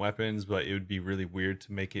 dragon weapons, but it would be really weird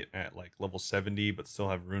to make it at like level 70, but still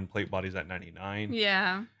have rune plate bodies at 99.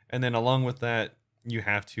 Yeah. And then along with that, you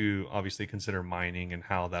have to obviously consider mining and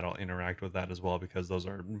how that'll interact with that as well, because those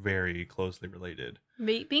are very closely related.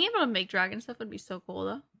 Being able to make dragon stuff would be so cool,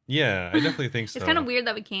 though. Yeah, I definitely think so. It's kind of weird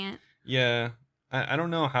that we can't. Yeah, I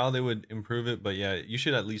don't know how they would improve it, but yeah, you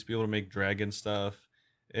should at least be able to make dragon stuff,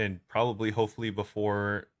 and probably, hopefully,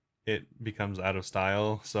 before it becomes out of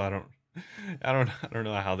style. So I don't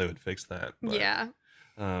know how they would fix that. But, yeah.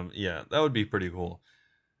 Yeah, that would be pretty cool.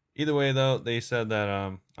 Either way, though, they said that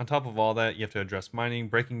on top of all that, you have to address mining.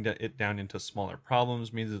 Breaking it down into smaller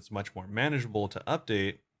problems means it's much more manageable to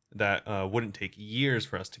update. That wouldn't take years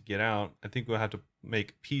for us to get out. I think we'll have to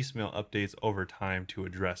make piecemeal updates over time to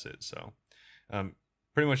address it. So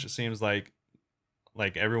pretty much it seems like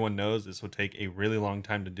everyone knows this would take a really long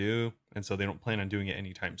time to do. And so they don't plan on doing it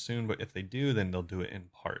anytime soon. But if they do, then they'll do it in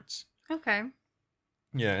parts. Okay.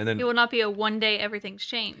 Yeah, and then it will not be a one day everything's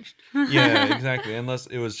changed. Yeah, exactly. Unless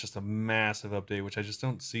it was just a massive update, which I just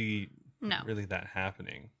don't see No. really that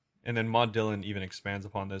happening. And then Mod Dylan even expands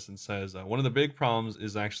upon this and says one of the big problems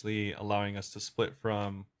is actually allowing us to split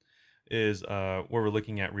from is where we're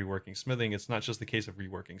looking at reworking smithing. It's not just the case of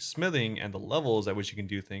reworking smithing and the levels at which you can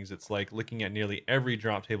do things. It's like looking at nearly every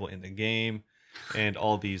drop table in the game and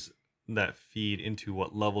all these that feed into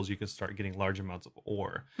what levels you can start getting large amounts of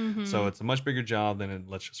ore. Mm-hmm. So it's a much bigger job than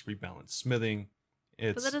let's just rebalance smithing.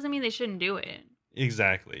 But that doesn't mean they shouldn't do it.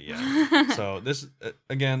 Exactly, yeah. So this,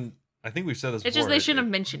 again, I think we've said this before. It's just they shouldn't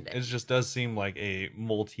have mentioned it. It just does seem like a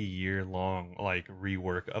multi-year long like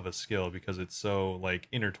rework of a skill because it's so like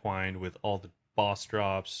intertwined with all the boss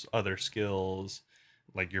drops, other skills,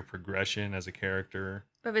 like your progression as a character.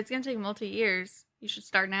 But if it's going to take multi-years, you should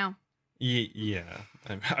start now. Yeah.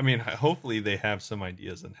 I mean, hopefully they have some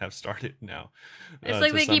ideas and have started now. It's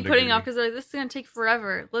like they keep putting off because they're like, this is going to take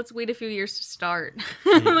forever. Let's wait a few years to start.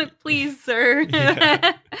 I'm like, please, sir.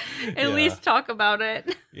 Yeah. At least talk about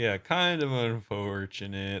it. Yeah, kind of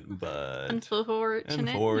unfortunate, but...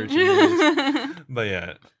 Unfortunate. But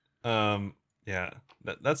yeah. Yeah.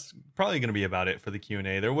 That's probably going to be about it for the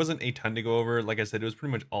Q&A. There wasn't a ton to go over. Like I said, it was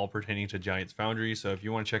pretty much all pertaining to Giants Foundry. So if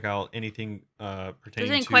you want to check out anything pertaining to... There's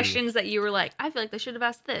any questions that you were like, I feel like they should have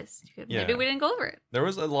asked this. Maybe we didn't go over it. There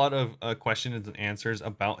was a lot of questions and answers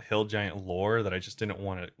about Hill Giant lore that I just didn't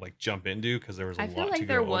want to like jump into because there was a lot to go over. I feel like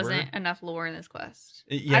there wasn't enough lore in this quest.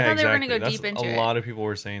 Yeah, I thought exactly. they were going to go deep into it. A lot of people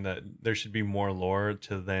were saying that there should be more lore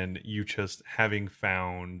to then you just having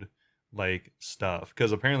found... like stuff,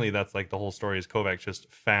 because apparently that's like the whole story is Kovac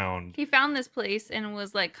just found this place and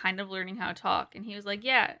was like kind of learning how to talk, and he was like,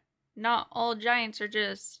 yeah, not all giants are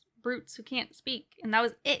just brutes who can't speak, and that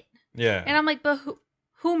was it. Yeah. And I'm like, but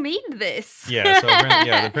who made this? Yeah, so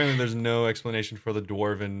apparently there's no explanation for the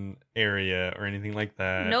dwarven area or anything like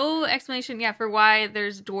that. No explanation, for why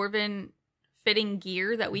there's dwarven fitting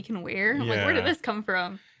gear that we can wear. I'm like, where did this come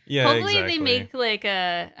from? Yeah, hopefully exactly. They make like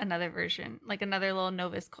another version, like another little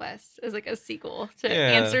novice quest as like a sequel to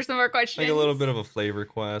answer some of our questions. Like a little bit of a flavor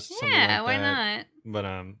quest. Yeah, like why that. not?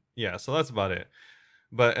 But yeah, so that's about it.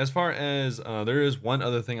 But as far as there is one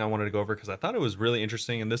other thing I wanted to go over because I thought it was really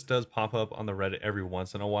interesting, and this does pop up on the Reddit every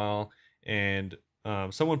once in a while. And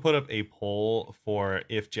someone put up a poll for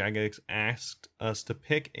if Jagex asked us to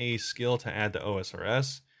pick a skill to add to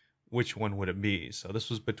OSRS, which one would it be? So this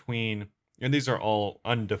was between. And these are all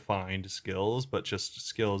undefined skills, but just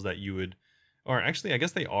skills that you would... Or actually, I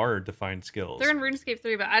guess they are defined skills. They're in RuneScape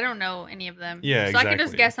 3, but I don't know any of them. Yeah, exactly. So I can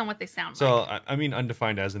just guess on what they sound like. So, I mean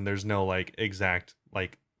undefined as in there's no, like, exact,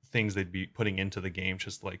 like, things they'd be putting into the game,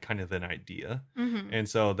 just, like, kind of an idea. Mm-hmm. And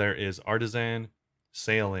so there is artisan,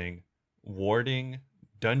 sailing, warding,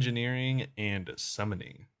 dungeoneering, and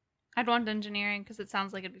summoning. I'd want dungeoneering because it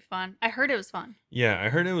sounds like it'd be fun. I heard it was fun. Yeah, I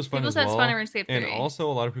heard it was fun people as well. People said it's fun in RuneScape 3. And also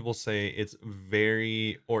a lot of people say it's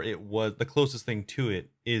it was, the closest thing to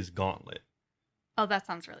it is Gauntlet. Oh, that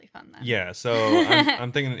sounds really fun then. Yeah, so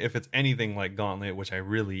I'm thinking if it's anything like Gauntlet, which I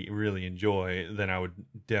really, really enjoy, then I would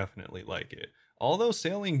definitely like it. Although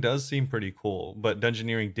sailing does seem pretty cool, but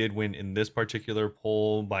Dungeoneering did win in this particular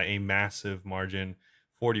poll by a massive margin,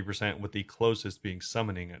 40%, with the closest being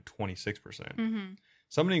summoning at 26%. Mm-hmm.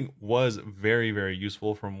 Summoning was very, very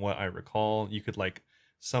useful from what I recall. You could like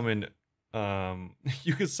summon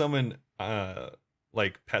you could summon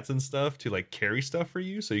like pets and stuff to like carry stuff for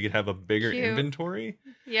you, so you could have a bigger inventory.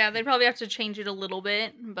 Yeah, they'd probably have to change it a little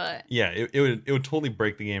bit, but yeah, it would totally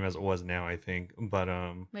break the game as it was now, I think. But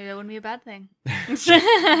maybe that wouldn't be a bad thing.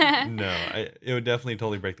 No, it would definitely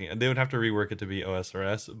totally break the game. They would have to rework it to be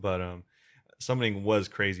OSRS, but summoning was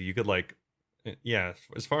crazy. You could like, yeah,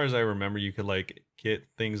 as far as I remember, you could like get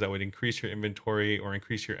things that would increase your inventory or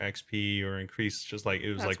increase your XP or increase just like,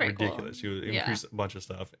 it was like ridiculous. Cool. You would increase a bunch of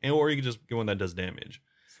stuff, or you could just get one that does damage.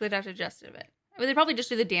 So they'd have to adjust it a bit. I mean, they'd probably just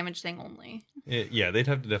do the damage thing only. Yeah, they'd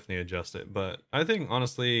have to definitely adjust it. But I think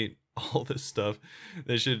honestly, all this stuff,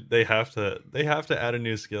 they have to add a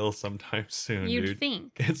new skill sometime soon. You'd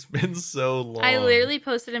think. It's been so long. I literally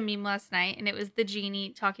posted a meme last night, and it was the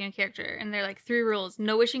genie talking to a character, and they're like 3 rules: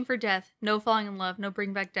 no wishing for death, no falling in love, no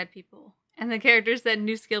bring back dead people. And the character said,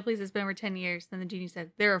 new skill, please. It's been over 10 years. Then the genie said,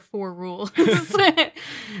 there are 4 rules.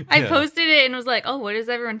 I posted it and was like, oh, what does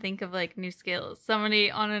everyone think of like new skills? Somebody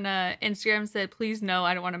on an Instagram said, please no,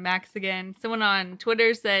 I don't want to max again. Someone on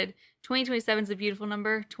Twitter said, 2027 is a beautiful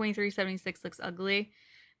number. 2376 looks ugly.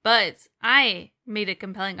 But I made a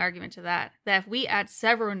compelling argument to that if we add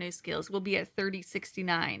several new skills, we'll be at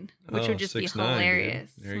 3069, which would just be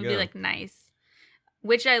hilarious. It would be like nice.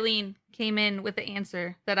 Which Eileen came in with the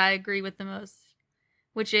answer that I agree with the most,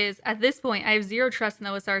 which is, at this point, I have zero trust in the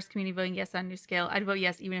OSRS community voting yes on new scale. I'd vote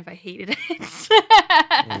yes even if I hated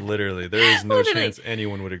it. Literally. There is no chance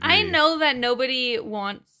anyone would agree. I know that nobody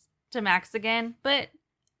wants to max again, but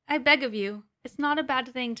I beg of you, it's not a bad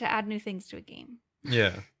thing to add new things to a game.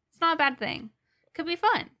 Yeah. It's not a bad thing. Could be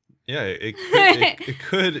fun. Yeah, it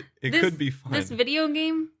could be fun.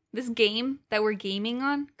 This game that we're gaming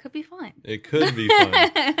on could be fun. It could be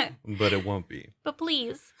fun, but it won't be. But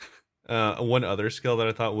please. One other skill that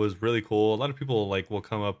I thought was really cool. A lot of people like will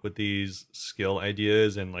come up with these skill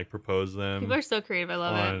ideas and like propose them. People are so creative. I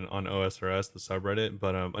love it. On OSRS, the subreddit.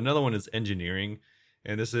 But another one is engineering.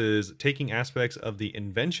 And this is taking aspects of the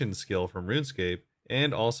invention skill from RuneScape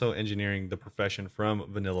and also engineering the profession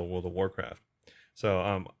from vanilla World of Warcraft. So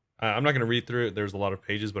I'm not going to read through it. There's a lot of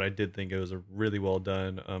pages, but I did think it was a really well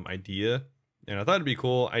done idea. And I thought it'd be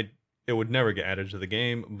cool. It would never get added to the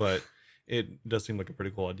game, but it does seem like a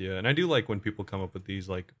pretty cool idea. And I do like when people come up with these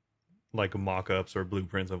like mock-ups or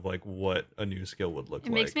blueprints of like what a new skill would look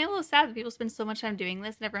like. It makes me a little sad that people spend so much time doing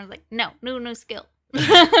this and everyone's like, no skill.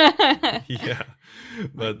 Yeah,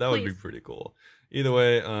 but that would be pretty cool. Either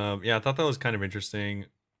way, yeah, I thought that was kind of interesting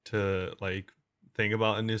to like think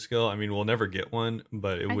about a new skill. I mean, we'll never get one,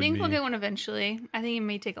 but I think we'll get one eventually. I think it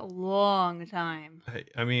may take a long time.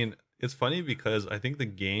 I mean, it's funny because I think the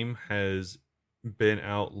game has been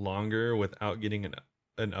out longer without getting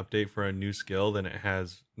an update for a new skill than it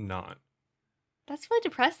has not. That's really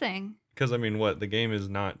depressing. Because I mean, the game is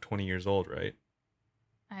not 20 years old, right?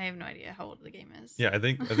 I have no idea how old the game is. Yeah, I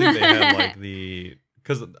think they had like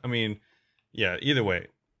because I mean, yeah. Either way,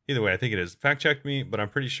 I think it is. Fact check me, but I'm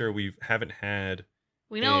pretty sure we haven't had.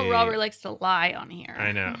 We know Robert likes to lie on here.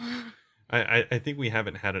 I know. I think we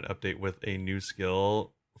haven't had an update with a new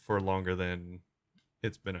skill for longer than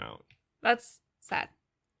it's been out. That's sad.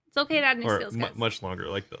 It's okay to add new skills, guys. Much longer,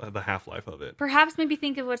 like the half-life of it. Perhaps maybe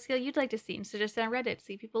think of what skill you'd like to see and suggest it on Reddit.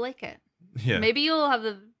 See if people like it. Yeah. Maybe you'll have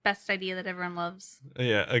the best idea that everyone loves.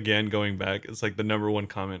 Yeah. Again, going back, it's like the #1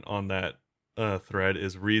 comment on that thread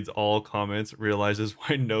is reads all comments, realizes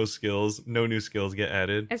why no new skills get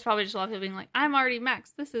added. It's probably just a lot of people being like, I'm already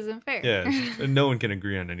maxed. This isn't fair. Yeah. No one can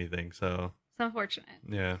agree on anything. So it's unfortunate.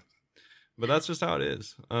 Yeah. But that's just how it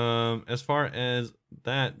is. As far as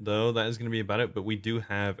that, though, that is going to be about it. But we do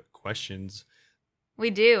have questions. We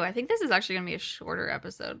do. I think this is actually going to be a shorter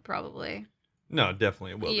episode, probably. No,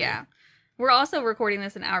 definitely it will be. We're also recording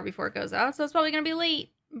this an hour before it goes out, so it's probably going to be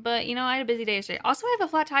late. But, I had a busy day yesterday. Also, I have a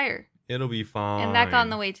flat tire. It'll be fine. And that got in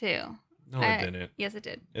the way, too. No, it didn't. Yes, it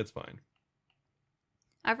did. It's fine.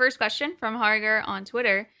 Our first question from Harger on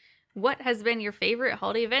Twitter. What has been your favorite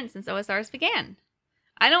holiday event since OSRS began?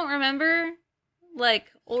 I don't remember,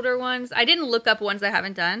 older ones. I didn't look up ones I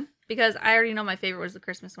haven't done because I already know my favorite was the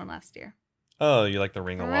Christmas one last year. Oh, you like the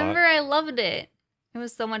ring a lot? Remember, I loved it. It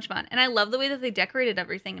was so much fun. And I love the way that they decorated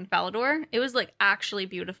everything in Falador. It was, actually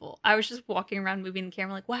beautiful. I was just walking around moving the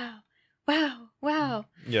camera wow, wow, wow.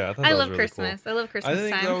 Yeah, I thought I that love was really Christmas. Cool. I love Christmas time. I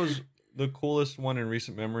think that was the coolest one in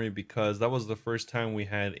recent memory because that was the first time we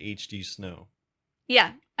had HD snow.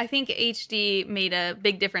 Yeah, I think HD made a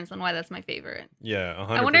big difference on why that's my favorite. Yeah, 100%.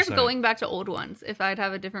 I wonder if going back to old ones, if I'd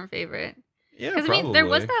have a different favorite. Yeah, because probably. There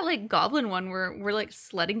was that like goblin one where we're like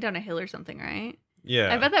sledding down a hill or something, right?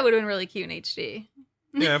 Yeah, I bet that would have been really cute in HD.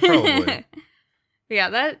 Yeah, probably. Yeah,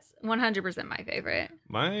 that's 100% my favorite.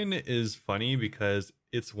 Mine is funny because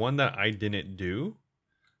it's one that I didn't do,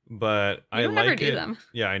 but I like never it. Do them.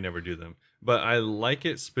 Yeah, I never do them, but I like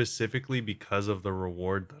it specifically because of the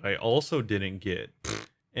reward that I also didn't get,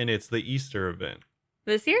 and it's the Easter event.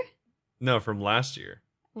 This year? No, from last year.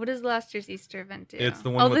 What does last year's Easter event do? It's the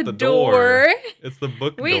one with the door. It's the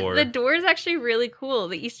book door. Wait, the door is actually really cool.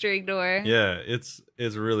 The Easter egg door. Yeah, it's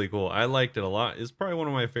really cool. I liked it a lot. It's probably one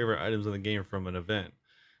of my favorite items in the game from an event.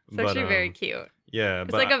 It's actually very cute. Yeah,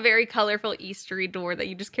 it's like a very colorful Eastery door that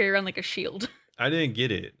you just carry around like a shield. I didn't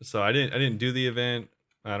get it, so I didn't do the event.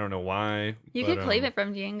 I don't know why. You could claim it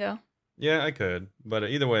from Django. Yeah, I could, but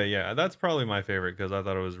either way, yeah, that's probably my favorite because I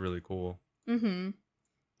thought it was really cool. Mm-hmm.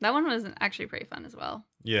 That one was actually pretty fun as well.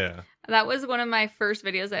 Yeah. That was one of my first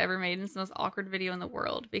videos I ever made, and it's the most awkward video in the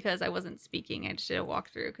world because I wasn't speaking. I just did a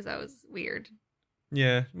walkthrough because I was weird.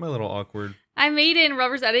 Yeah, my little awkward. I made it in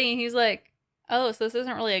Robert's editing, and he was like, "Oh, so this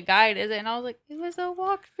isn't really a guide, is it?" And I was like, "It was a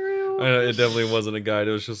walkthrough." It definitely wasn't a guide.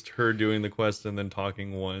 It was just her doing the quest and then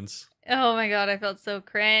talking once. Oh my god, I felt so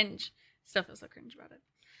cringe. Still feel so cringe about it.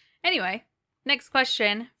 Anyway, next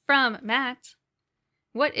question from Matt.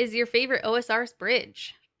 What is your favorite OSRS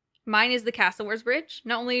bridge? Mine is the Castle Wars bridge.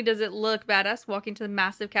 Not only does it look badass walking to the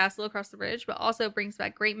massive castle across the bridge, but also brings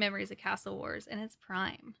back great memories of Castle Wars in its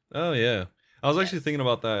prime. Oh, yeah. I was actually thinking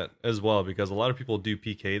about that as well because a lot of people do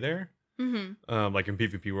PK there. Mm-hmm. Like in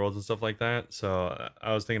PvP worlds and stuff like that. So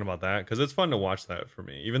I was thinking about that because it's fun to watch that for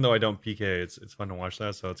me. Even though I don't PK, it's fun to watch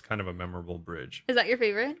that. So it's kind of a memorable bridge. Is that your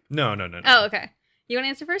favorite? No. Oh, okay. You want to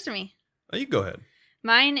answer first or me? Oh, you go ahead.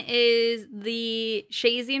 Mine is the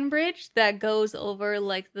Shazian bridge that goes over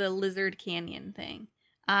like the Lizard Canyon thing.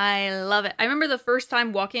 I love it. I remember the first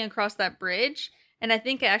time walking across that bridge, and I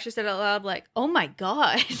think I actually said out loud like, "Oh my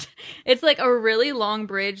god." It's like a really long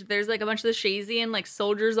bridge. There's like a bunch of the Shazian like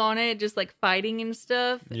soldiers on it just like fighting and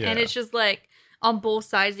stuff. Yeah. And it's just like on both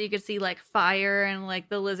sides you could see like fire and like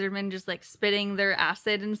the lizardmen just like spitting their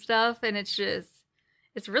acid and stuff, and it's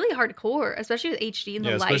really hardcore, especially with HD and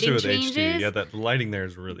the lighting changes. HD. Yeah, the lighting there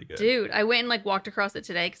is really good. Dude, I went and like walked across it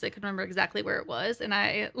today because I couldn't remember exactly where it was, and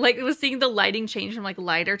I like was seeing the lighting change from like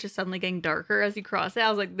lighter to suddenly getting darker as you cross it. I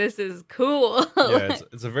was like, "This is cool." Yeah,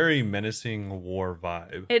 it's a very menacing war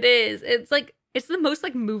vibe. It is. It's the most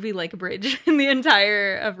like movie like bridge in the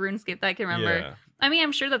entire of RuneScape that I can remember. Yeah. I mean,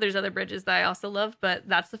 I'm sure that there's other bridges that I also love, but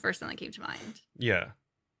that's the first thing that came to mind. Yeah.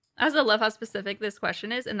 I also love how specific this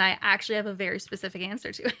question is, and I actually have a very specific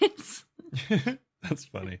answer to it. That's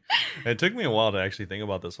funny. It took me a while to actually think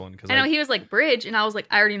about this one because I know he was like bridge, and I was like,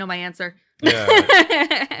 I already know my answer.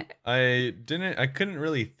 Yeah, I couldn't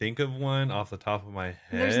really think of one off the top of my head.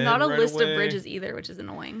 There's not a list away. of bridges either, which is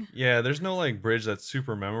annoying. Yeah, there's no like bridge that's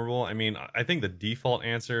super memorable. I mean, I think the default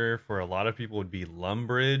answer for a lot of people would be Lum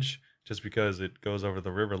Bridge, just because it goes over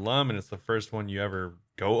the River Lum and it's the first one you ever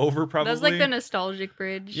go over. Probably that's like the nostalgic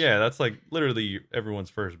bridge. Yeah, that's like literally everyone's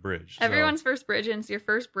first bridge. Everyone's first bridge, and it's your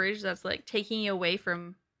first bridge that's like taking you away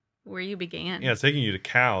from where you began. Yeah, it's taking you to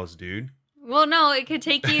cows, dude. Well, no, it could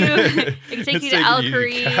take you. It could take you to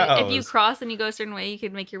Alkari. If you cross and you go a certain way, you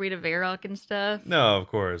could make your way to Varrock and stuff. No, of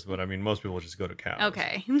course, but I mean, most people just go to cows.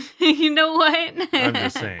 Okay, you know what? I'm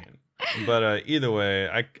just saying. But either way,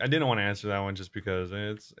 I didn't want to answer that one just because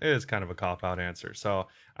it's kind of a cop-out answer. So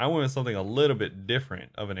I went with something a little bit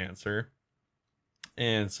different of an answer.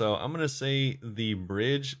 And so I'm going to say the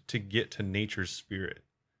bridge to get to nature's spirit.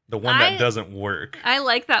 The one that doesn't work. I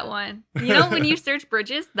like that one. You know, when you search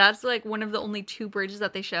bridges, that's like one of the only 2 bridges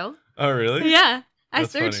that they show. Oh, really? Yeah. I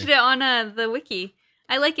searched it on the wiki.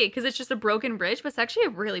 I like it because it's just a broken bridge, but it's actually a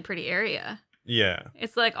really pretty area. Yeah.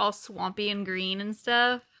 It's like all swampy and green and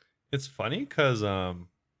stuff. It's funny because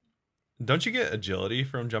don't you get agility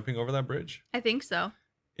from jumping over that bridge? I think so.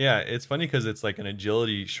 Yeah, it's funny because it's like an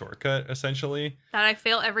agility shortcut, essentially. That I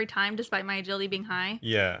fail every time despite my agility being high.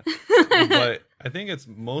 Yeah. But I think it's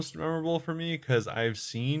most memorable for me because I've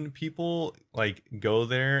seen people like go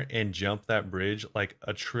there and jump that bridge like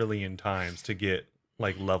a trillion times to get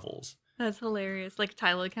like levels. That's hilarious. Like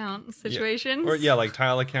tile account situations. Yeah, or like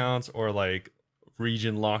tile accounts or like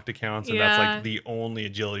region locked accounts, and that's like the only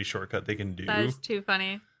agility shortcut they can do. That is too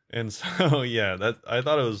funny. And so yeah, I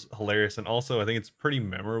thought it was hilarious, and also I think it's pretty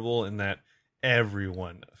memorable in that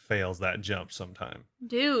everyone fails that jump sometime.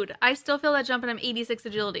 Dude, I still fail that jump and I'm 86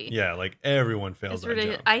 agility. Yeah, like everyone fails It's that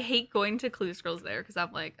ridiculous. jump. I hate going to clue scrolls there because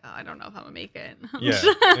I'm like, oh, I don't know if I'm gonna make it. Yeah,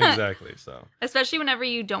 exactly. So especially whenever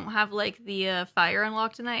you don't have like the fire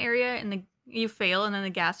unlocked in that area and you fail and then the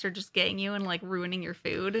ghast are just getting you and like ruining your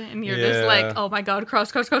food and you're just like, oh my god,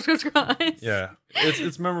 cross. Yeah,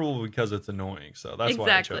 it's memorable because it's annoying. So that's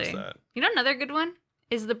why I chose that. You know, another good one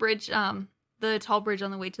is the bridge, the tall bridge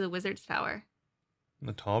on the way to the Wizard's Tower.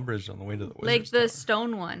 The tall bridge on the way to the Wizard's like the Tower.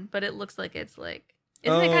 Stone one, but it looks like it's like,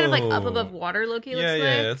 isn't it kind of like up above water, Loki?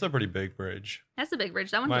 Yeah, it's a pretty big bridge. That's a big bridge.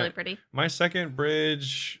 That one's really pretty. My second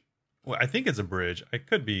bridge, well, I think it's a bridge. I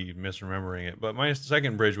could be misremembering it, but my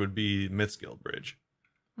second bridge would be Mythsguild Bridge.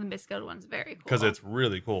 The Mythsguild one's very cool. Because it's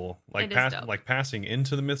really cool. Like passing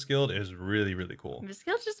into the Mythsguild is really, really cool.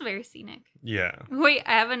 Mythsguild's just very scenic. Yeah. Wait,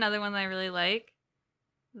 I have another one that I really like.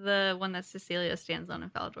 The one that Cecilia stands on in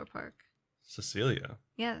Falador Park. Cecilia?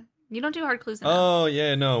 Yeah. You don't do hard clues enough. Oh,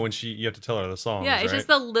 yeah, no, when you have to tell her the songs, yeah, it's right? just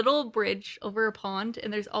a little bridge over a pond,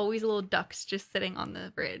 and there's always little ducks just sitting on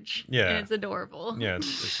the bridge. Yeah. And it's adorable. Yeah,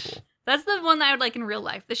 it's cool. That's the one that I would like in real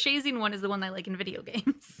life. The Shazing one is the one I like in video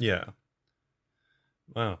games. Yeah.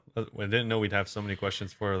 Wow. I didn't know we'd have so many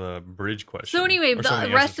questions for the bridge question. So anyway,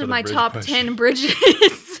 the rest of my top question. 10 bridges.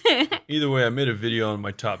 Either way, I made a video on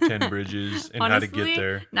my top 10 bridges and honestly, how to get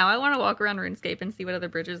there. Now I want to walk around RuneScape and see what other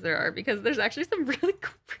bridges there are because there's actually some really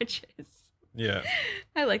cool bridges. Yeah.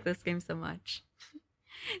 I like this game so much.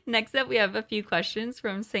 Next up, we have a few questions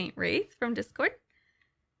from Saint Wraith from Discord.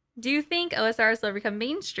 Do you think OSRS will become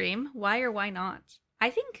mainstream? Why or why not? I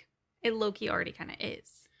think it low-key already kind of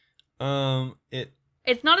is.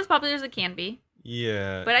 It's not as popular as it can be.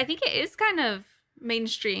 Yeah. But I think it is kind of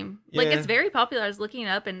mainstream. Like, it's very popular. I was looking it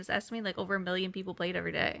up, and it's estimated like over 1 million people play it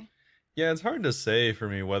every day. Yeah, it's hard to say for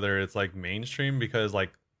me whether it's like mainstream because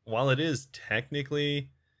like while it is technically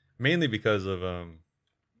mainly because of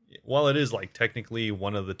while it is like technically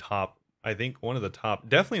one of the top, I think one of the top,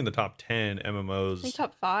 definitely in the top 10 MMOs. I think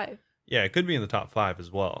top 5. Yeah, it could be in the top 5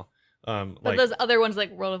 as well. But like, those other ones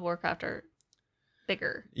like World of Warcraft are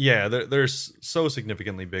bigger. Yeah, they're so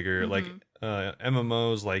significantly bigger. Mm-hmm. Like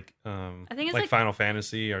MMOs like I think it's like Final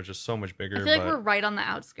Fantasy are just so much bigger. I feel like we're right on the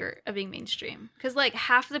outskirt of being mainstream because like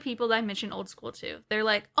half the people that I mentioned old school to, they're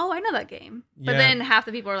like, oh, I know that game, but then half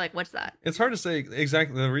the people are like, what's that? It's hard to say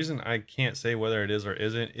exactly. The reason I can't say whether it is or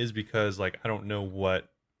isn't is because like I don't know what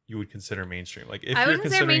you would consider mainstream. Like if I would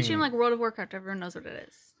consider mainstream like World of Warcraft, everyone knows what it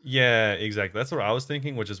is. Yeah, exactly. That's what I was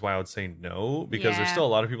thinking, which is why I would say no, because there's still a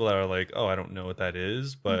lot of people that are like, oh, I don't know what that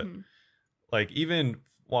is. But like even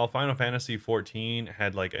while Final Fantasy 14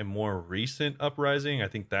 had like a more recent uprising, I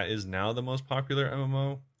think that is now the most popular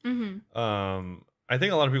MMO. I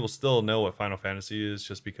think a lot of people still know what Final Fantasy is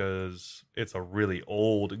just because it's a really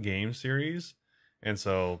old game series. And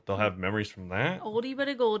so they'll have memories from that. Oldie but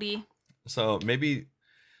a goldie. So maybe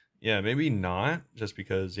not, just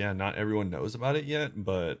because, not everyone knows about it yet,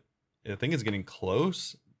 but I think it's getting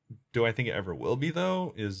close. Do I think it ever will be,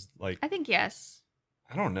 though? Is like... I think yes.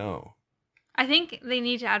 I don't know. I think they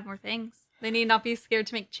need to add more things. They need not be scared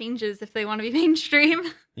to make changes if they want to be mainstream.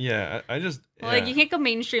 Yeah, I just... Like, you can't go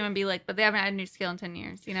mainstream and be like, but they haven't added a new skill in 10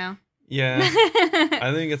 years, you know? Yeah.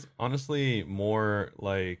 I think it's honestly more,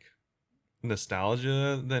 like...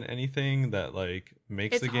 nostalgia than anything that like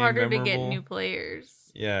makes the game memorable. It's harder to get new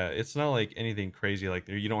players. Yeah, it's not like anything crazy like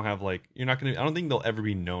you don't have like you're not gonna. I don't think they'll ever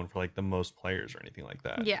be known for like the most players or anything like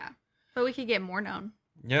that. Yeah, but we could get more known.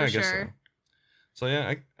 Yeah, I guess so. So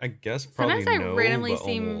yeah, I guess probably sometimes no, I randomly but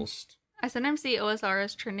almost. I sometimes see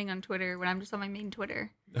OSRS trending on Twitter when I'm just on my main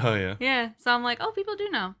Twitter. Oh yeah. Yeah, so I'm like, oh, people do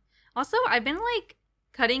know. Also, I've been like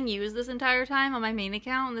cutting U's this entire time on my main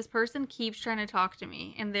account, and this person keeps trying to talk to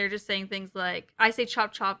me, and they're just saying things like, I say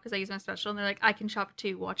chop chop because I use my special, and they're like, I can chop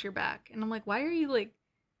too, watch your back. And I'm like, why are you like,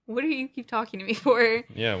 what do you keep talking to me for?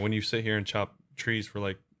 Yeah, when you sit here and chop trees for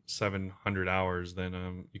like 700 hours,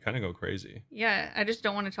 then you kind of go crazy. Yeah, I just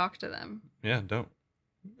don't want to talk to them. Yeah, don't.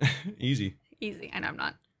 Easy. I know I'm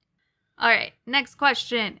not. All right, next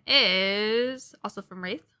question is also from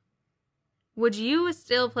Wraith. Would you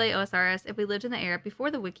still play OSRS if we lived in the era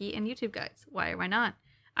before the wiki and YouTube guides? Why or why not?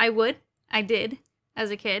 I would. I did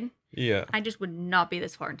as a kid. Yeah. I just would not be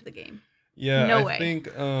this far into the game. Yeah, no way. I think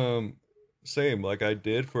same. Like I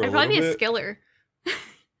did for I'd a little bit. I'd probably be a skiller.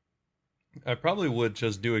 I probably would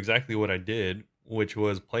just do exactly what I did, which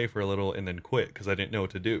was play for a little and then quit because I didn't know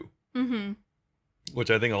what to do. Mm-hmm.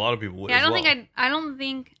 Which I think a lot of people would. Yeah, I don't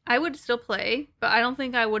think I would still play, but I don't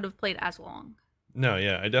think I would have played as long. No,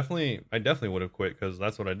 yeah, I definitely would have quit because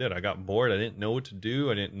that's what I did. I got bored. I didn't know what to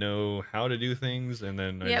do. I didn't know how to do things, and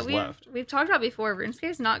then I just left. We've talked about before.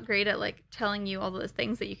 RuneScape's not great at like telling you all those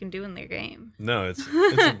things that you can do in their game. No, it's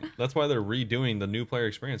that's why they're redoing the new player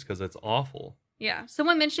experience because it's awful. Yeah,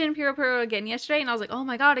 someone mentioned Puro again yesterday, and I was like, oh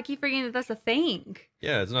my god, I keep forgetting that that's a thing.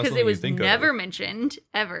 Yeah, it's not because something it was you think never of. mentioned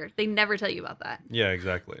ever. They never tell you about that. Yeah,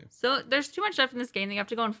 exactly. So there's too much stuff in this game that you have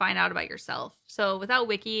to go and find out about yourself. So without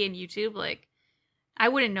Wiki and YouTube, like, I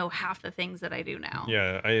wouldn't know half the things that I do now.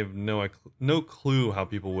 Yeah, I have no clue how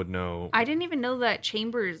people would know. I didn't even know that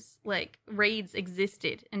Chambers, like, raids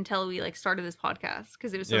existed until we, like, started this podcast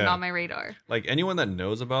because it was so not my radar. Like, anyone that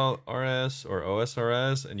knows about RS or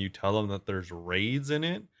OSRS and you tell them that there's raids in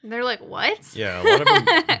it. They're like, what? Yeah, a lot of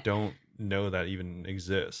them don't know that even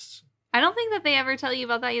exists. I don't think that they ever tell you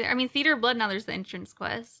about that either. I mean, Theater of Blood, now there's the entrance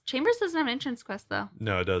quest. Chambers doesn't have an entrance quest, though.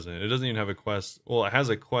 No, it doesn't. It doesn't even have a quest. Well, it has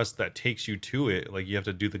a quest that takes you to it. Like, you have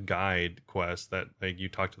to do the guide quest that, like, you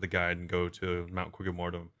talk to the guide and go to Mount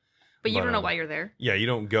Quickamortum. But you don't know why you're there. Yeah, you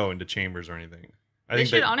don't go into Chambers or anything. They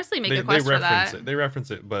should honestly make a quest for that. They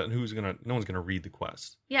reference it, but no one's gonna read the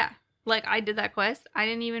quest. Yeah. Like, I did that quest. I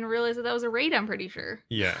didn't even realize that was a raid, I'm pretty sure.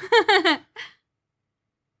 Yeah.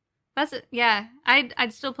 That's it. Yeah,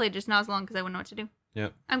 I'd still play just not as long because I wouldn't know what to do. Yeah.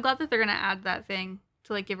 I'm glad that they're gonna add that thing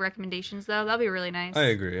to like give recommendations though. That'll be really nice. I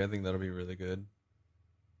agree. I think that'll be really good.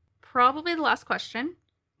 Probably the last question.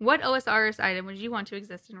 What OSRS item would you want to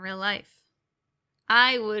exist in real life?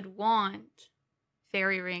 I would want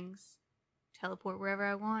fairy rings. Teleport wherever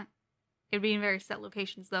I want. It'd be in very set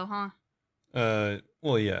locations though, huh?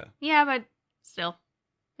 Well, yeah. Yeah, but still.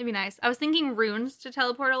 It'd be nice. I was thinking runes to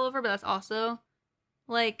teleport all over, but that's also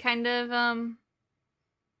like kind of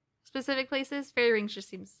specific places. Fairy rings just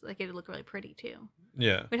seems like it'd look really pretty too.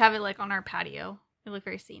 Yeah. We'd have it like on our patio. It'd look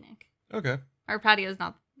very scenic. Okay. Our patio's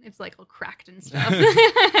not, it's like all cracked and stuff.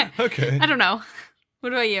 Okay. I don't know.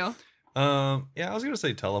 What about you? Yeah, I was gonna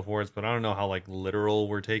say teleports, but I don't know how like literal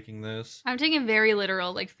we're taking this. I'm taking very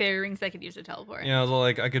literal, like fairy rings I could use to teleport. Yeah, so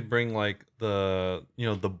like I could bring like the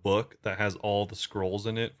book that has all the scrolls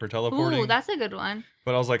in it for teleporting. Ooh, that's a good one.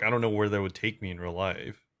 But I was like, I don't know where that would take me in real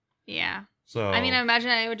life. Yeah. So I mean, I imagine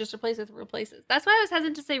I would just replace it with real places. That's why I was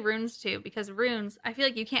hesitant to say runes too, because runes, I feel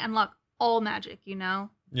like you can't unlock all magic, you know?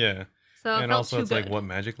 Yeah. So and also it's like, what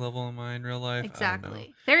magic level am I in real life?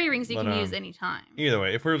 Exactly. Fairy rings you can use anytime. Either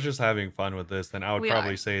way, if we're just having fun with this, then I would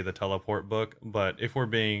probably say the teleport book. But if we're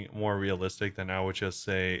being more realistic, then I would just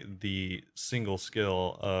say the single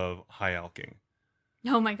skill of high alking.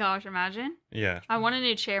 Oh my gosh, imagine. Yeah. I want a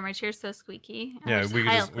new chair. My chair's so squeaky. Yeah, we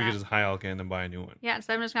could just high alk in and buy a new one. Yeah,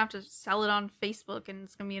 so I'm just gonna have to sell it on Facebook and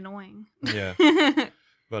it's gonna be annoying. Yeah.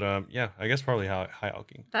 But yeah, I guess probably high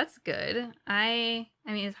alking. That's good. I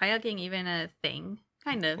mean, is high alking even a thing?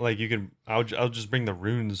 Kind of. Like I'll just bring the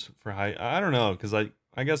runes for high. I don't know, because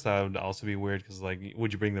I guess that would also be weird. Because like,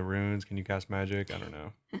 would you bring the runes? Can you cast magic? I don't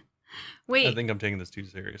know. Wait. I think I'm taking this too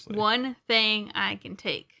seriously. One thing I can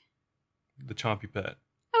take. The Chompy pet.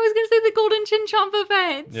 I was gonna say the golden Chinchompa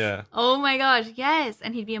pet. Yeah. Oh my gosh, yes,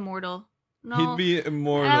 and he'd be immortal. No, he'd be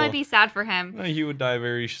immortal. That would be sad for him. No, he would die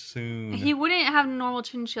very soon. He wouldn't have normal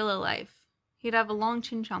chinchilla life. He'd have a long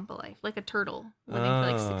Chinchompa life, like a turtle living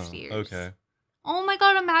for like 60 years. Okay. Oh my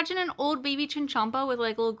god, imagine an old baby Chinchompa with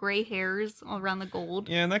like little gray hairs all around the gold.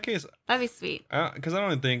 Yeah, in that case, that'd be sweet. Because I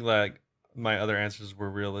don't think like my other answers were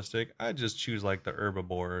realistic. I'd just choose like the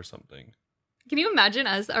herbivore or something. Can you imagine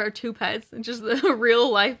us, our two pets, and just the real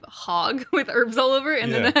life hog with herbs all over,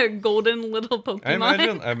 and then a golden little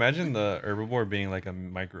Pokemon? I imagine the herbivore being like a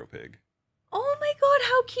micro pig. Oh my god,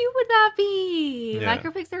 how cute would that be? Yeah.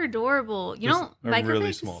 Micro pigs are adorable. You know, a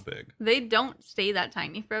really small pig. They don't stay that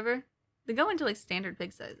tiny forever. They go into like standard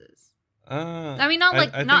pig sizes. I mean,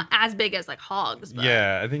 not as big as like hogs. But...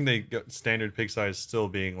 Yeah, I think they got standard pig size still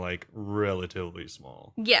being like relatively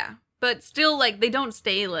small. Yeah, but still like they don't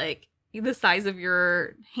stay like the size of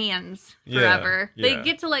your hands forever. Yeah. They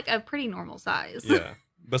get to like a pretty normal size. Yeah.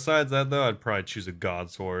 Besides that though, I'd probably choose a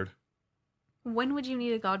god sword. When would you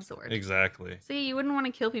need a god sword? Exactly. See, you wouldn't want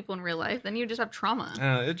to kill people in real life. Then you just have trauma.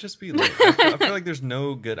 It'd just be like, I feel like there's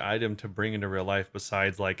no good item to bring into real life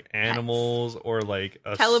besides like animals or like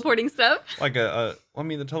teleporting stuff. Like I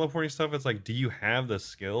mean, the teleporting stuff. It's like, do you have the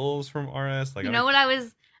skills from RS? Like, you know what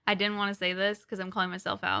I didn't want to say this because I'm calling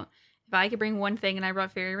myself out. If I could bring one thing and I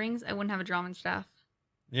brought fairy rings, I wouldn't have a Draman staff.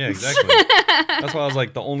 Yeah, exactly. That's why I was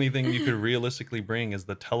like, the only thing you could realistically bring is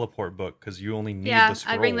the teleport book because you only need the scrolls.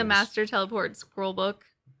 I'd bring the Master Teleport scroll book,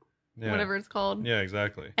 whatever it's called. Yeah,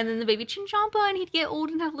 exactly. And then the baby Chinchompa, and he'd get old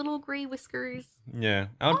and have little gray whiskers. Yeah,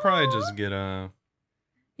 I would probably just get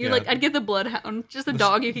You're like, I'd get the bloodhound, just a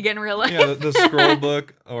dog you could get in real life. Yeah, the scroll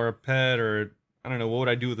book or a pet, or I don't know, what would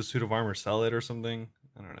I do with a suit of armor? Sell it or something?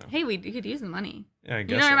 I don't know. Hey, we could use the money. Yeah, I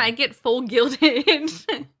guess. You know what I mean? I'd get full gilded.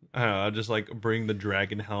 I don't know. I'd just like bring the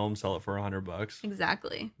dragon helm, sell it for $100.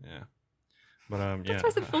 Exactly. Yeah. But yeah. That's why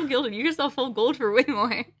I said full gilded. You could sell full gold for way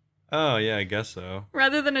more. Oh yeah, I guess so.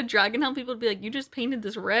 Rather than a dragon helm, people would be like, "You just painted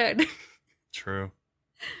this red." True.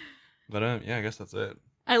 But yeah, I guess that's it.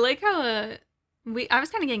 I like how I was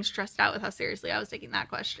kind of getting stressed out with how seriously I was taking that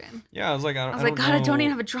question. Yeah, I was like, God, I don't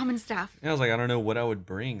even have a drum and staff. Yeah, I was like, I don't know what I would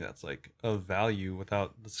bring that's like of value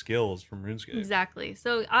without the skills from RuneScape. Exactly.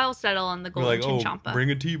 So I'll settle on the golden Chinchompa.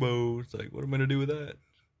 Bring a T-bow. It's like, what am I gonna do with that?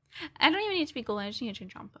 I don't even need to be golden. I just need a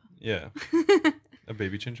Chinchompa. Yeah. A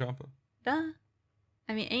baby Chinchompa? Duh.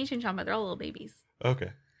 I mean, any Chinchompa, they're all little babies.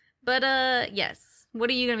 Okay. But yes. What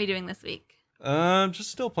are you gonna be doing this week?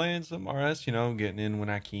 Just still playing some RS, getting in when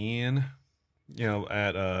I can.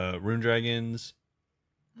 At Rune Dragons.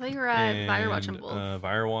 I thought you were at Firewatch and Wolf.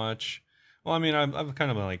 Firewatch. Well, I mean, I'm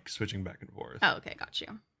kind of like switching back and forth. Oh, okay, got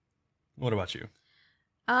you. What about you?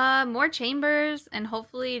 More chambers, and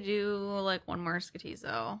hopefully do like one more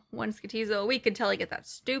Skatizo. One Skatizo a week until I get that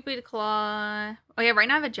stupid claw. Oh yeah, right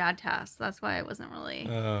now I have a Jad task. That's why I wasn't really.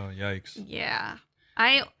 Oh, yikes. Yeah.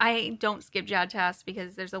 I don't skip Jad tasks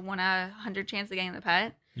because there's a 1 out of 100 chance of getting the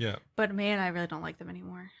pet. Yeah. But man, I really don't like them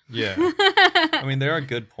anymore. Yeah. I mean, they are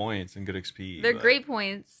good points and good XP. They're great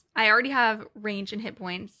points. I already have range and hit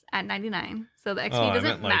points at 99, so the XP doesn't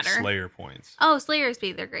I meant, like, matter. Slayer points. Oh, Slayer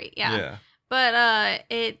XP, they're great. Yeah. Yeah. But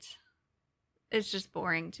it's just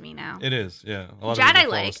boring to me now. It is. Yeah. A lot Jad of I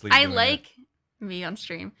like. I like me on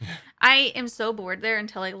stream. I am so bored there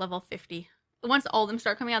until like level 50. Once all of them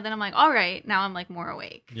start coming out, then I'm like, all right, now I'm like more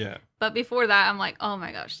awake. Yeah. But before that, I'm like, oh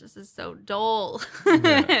my gosh, this is so dull.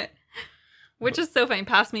 Yeah. Which is so funny.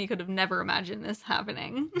 Past me could have never imagined this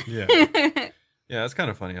happening. Yeah. Yeah, it's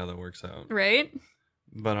kind of funny how that works out. Right?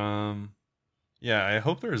 But yeah, I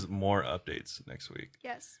hope there's more updates next week.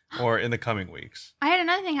 Yes. Or in the coming weeks. I had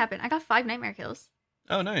another thing happen. I got 5 nightmare kills.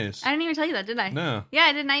 Oh, nice. I didn't even tell you that, did I? No. Yeah,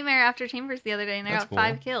 I did nightmare after chambers the other day, and I got cool.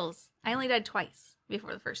 5 kills. I only died twice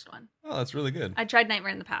before the first one. Oh, that's really good. I tried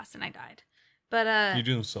nightmare in the past, and I died. But you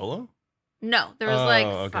do them solo? No, there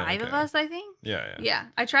was 5 of us, I think. Yeah. Yeah,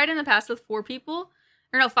 I tried in the past with 4 people.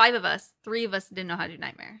 Or no, 5 of us. 3 of us didn't know how to do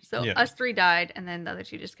nightmare. So us 3 died, and then the other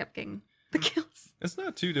 2 just kept getting the kills. It's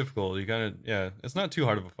not too difficult. It's not too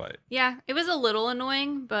hard of a fight. Yeah, it was a little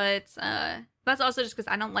annoying, but that's also just because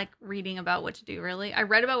I don't like reading about what to do, really. I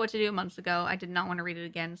read about what to do months ago. I did not want to read it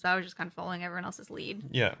again, so I was just kind of following everyone else's lead.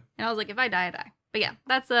 Yeah. And I was like, if I die, I die. But yeah,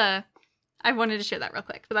 that's I wanted to share that real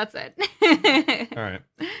quick, but that's it. All right.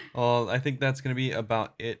 Well, I think that's going to be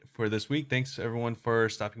about it for this week. Thanks, everyone, for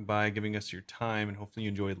stopping by, giving us your time, and hopefully you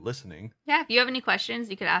enjoyed listening. Yeah, if you have any questions,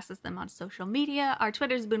 you could ask us them on social media. Our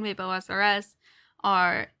Twitter is Bunebapeosrs.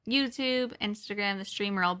 Our YouTube, Instagram, the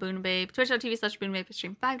stream are all Bunebape. Twitch.tv/Bunebape. We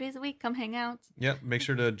stream 5 days a week. Come hang out. Yep. Make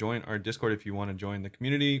sure to join our Discord if you want to join the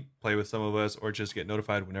community, play with some of us, or just get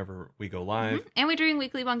notified whenever we go live. Mm-hmm. And we're doing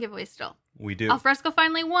weekly bond giveaways still. We do. Alfresco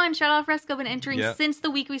finally won. Shout out Alfresco. Been entering since the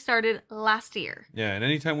week we started last year. Yeah, and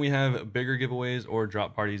anytime we have bigger giveaways or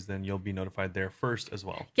drop parties, then you'll be notified there first as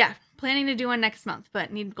well. Yeah, planning to do one next month,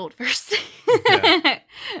 but need gold first. Yeah.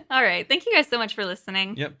 All right. Thank you guys so much for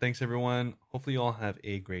listening. Yep. Thanks, everyone. Hopefully you all have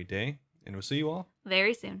a great day, and we'll see you all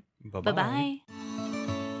very soon. Bye-bye. Bye-bye.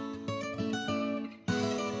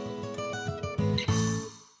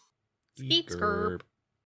 Skeep skirp.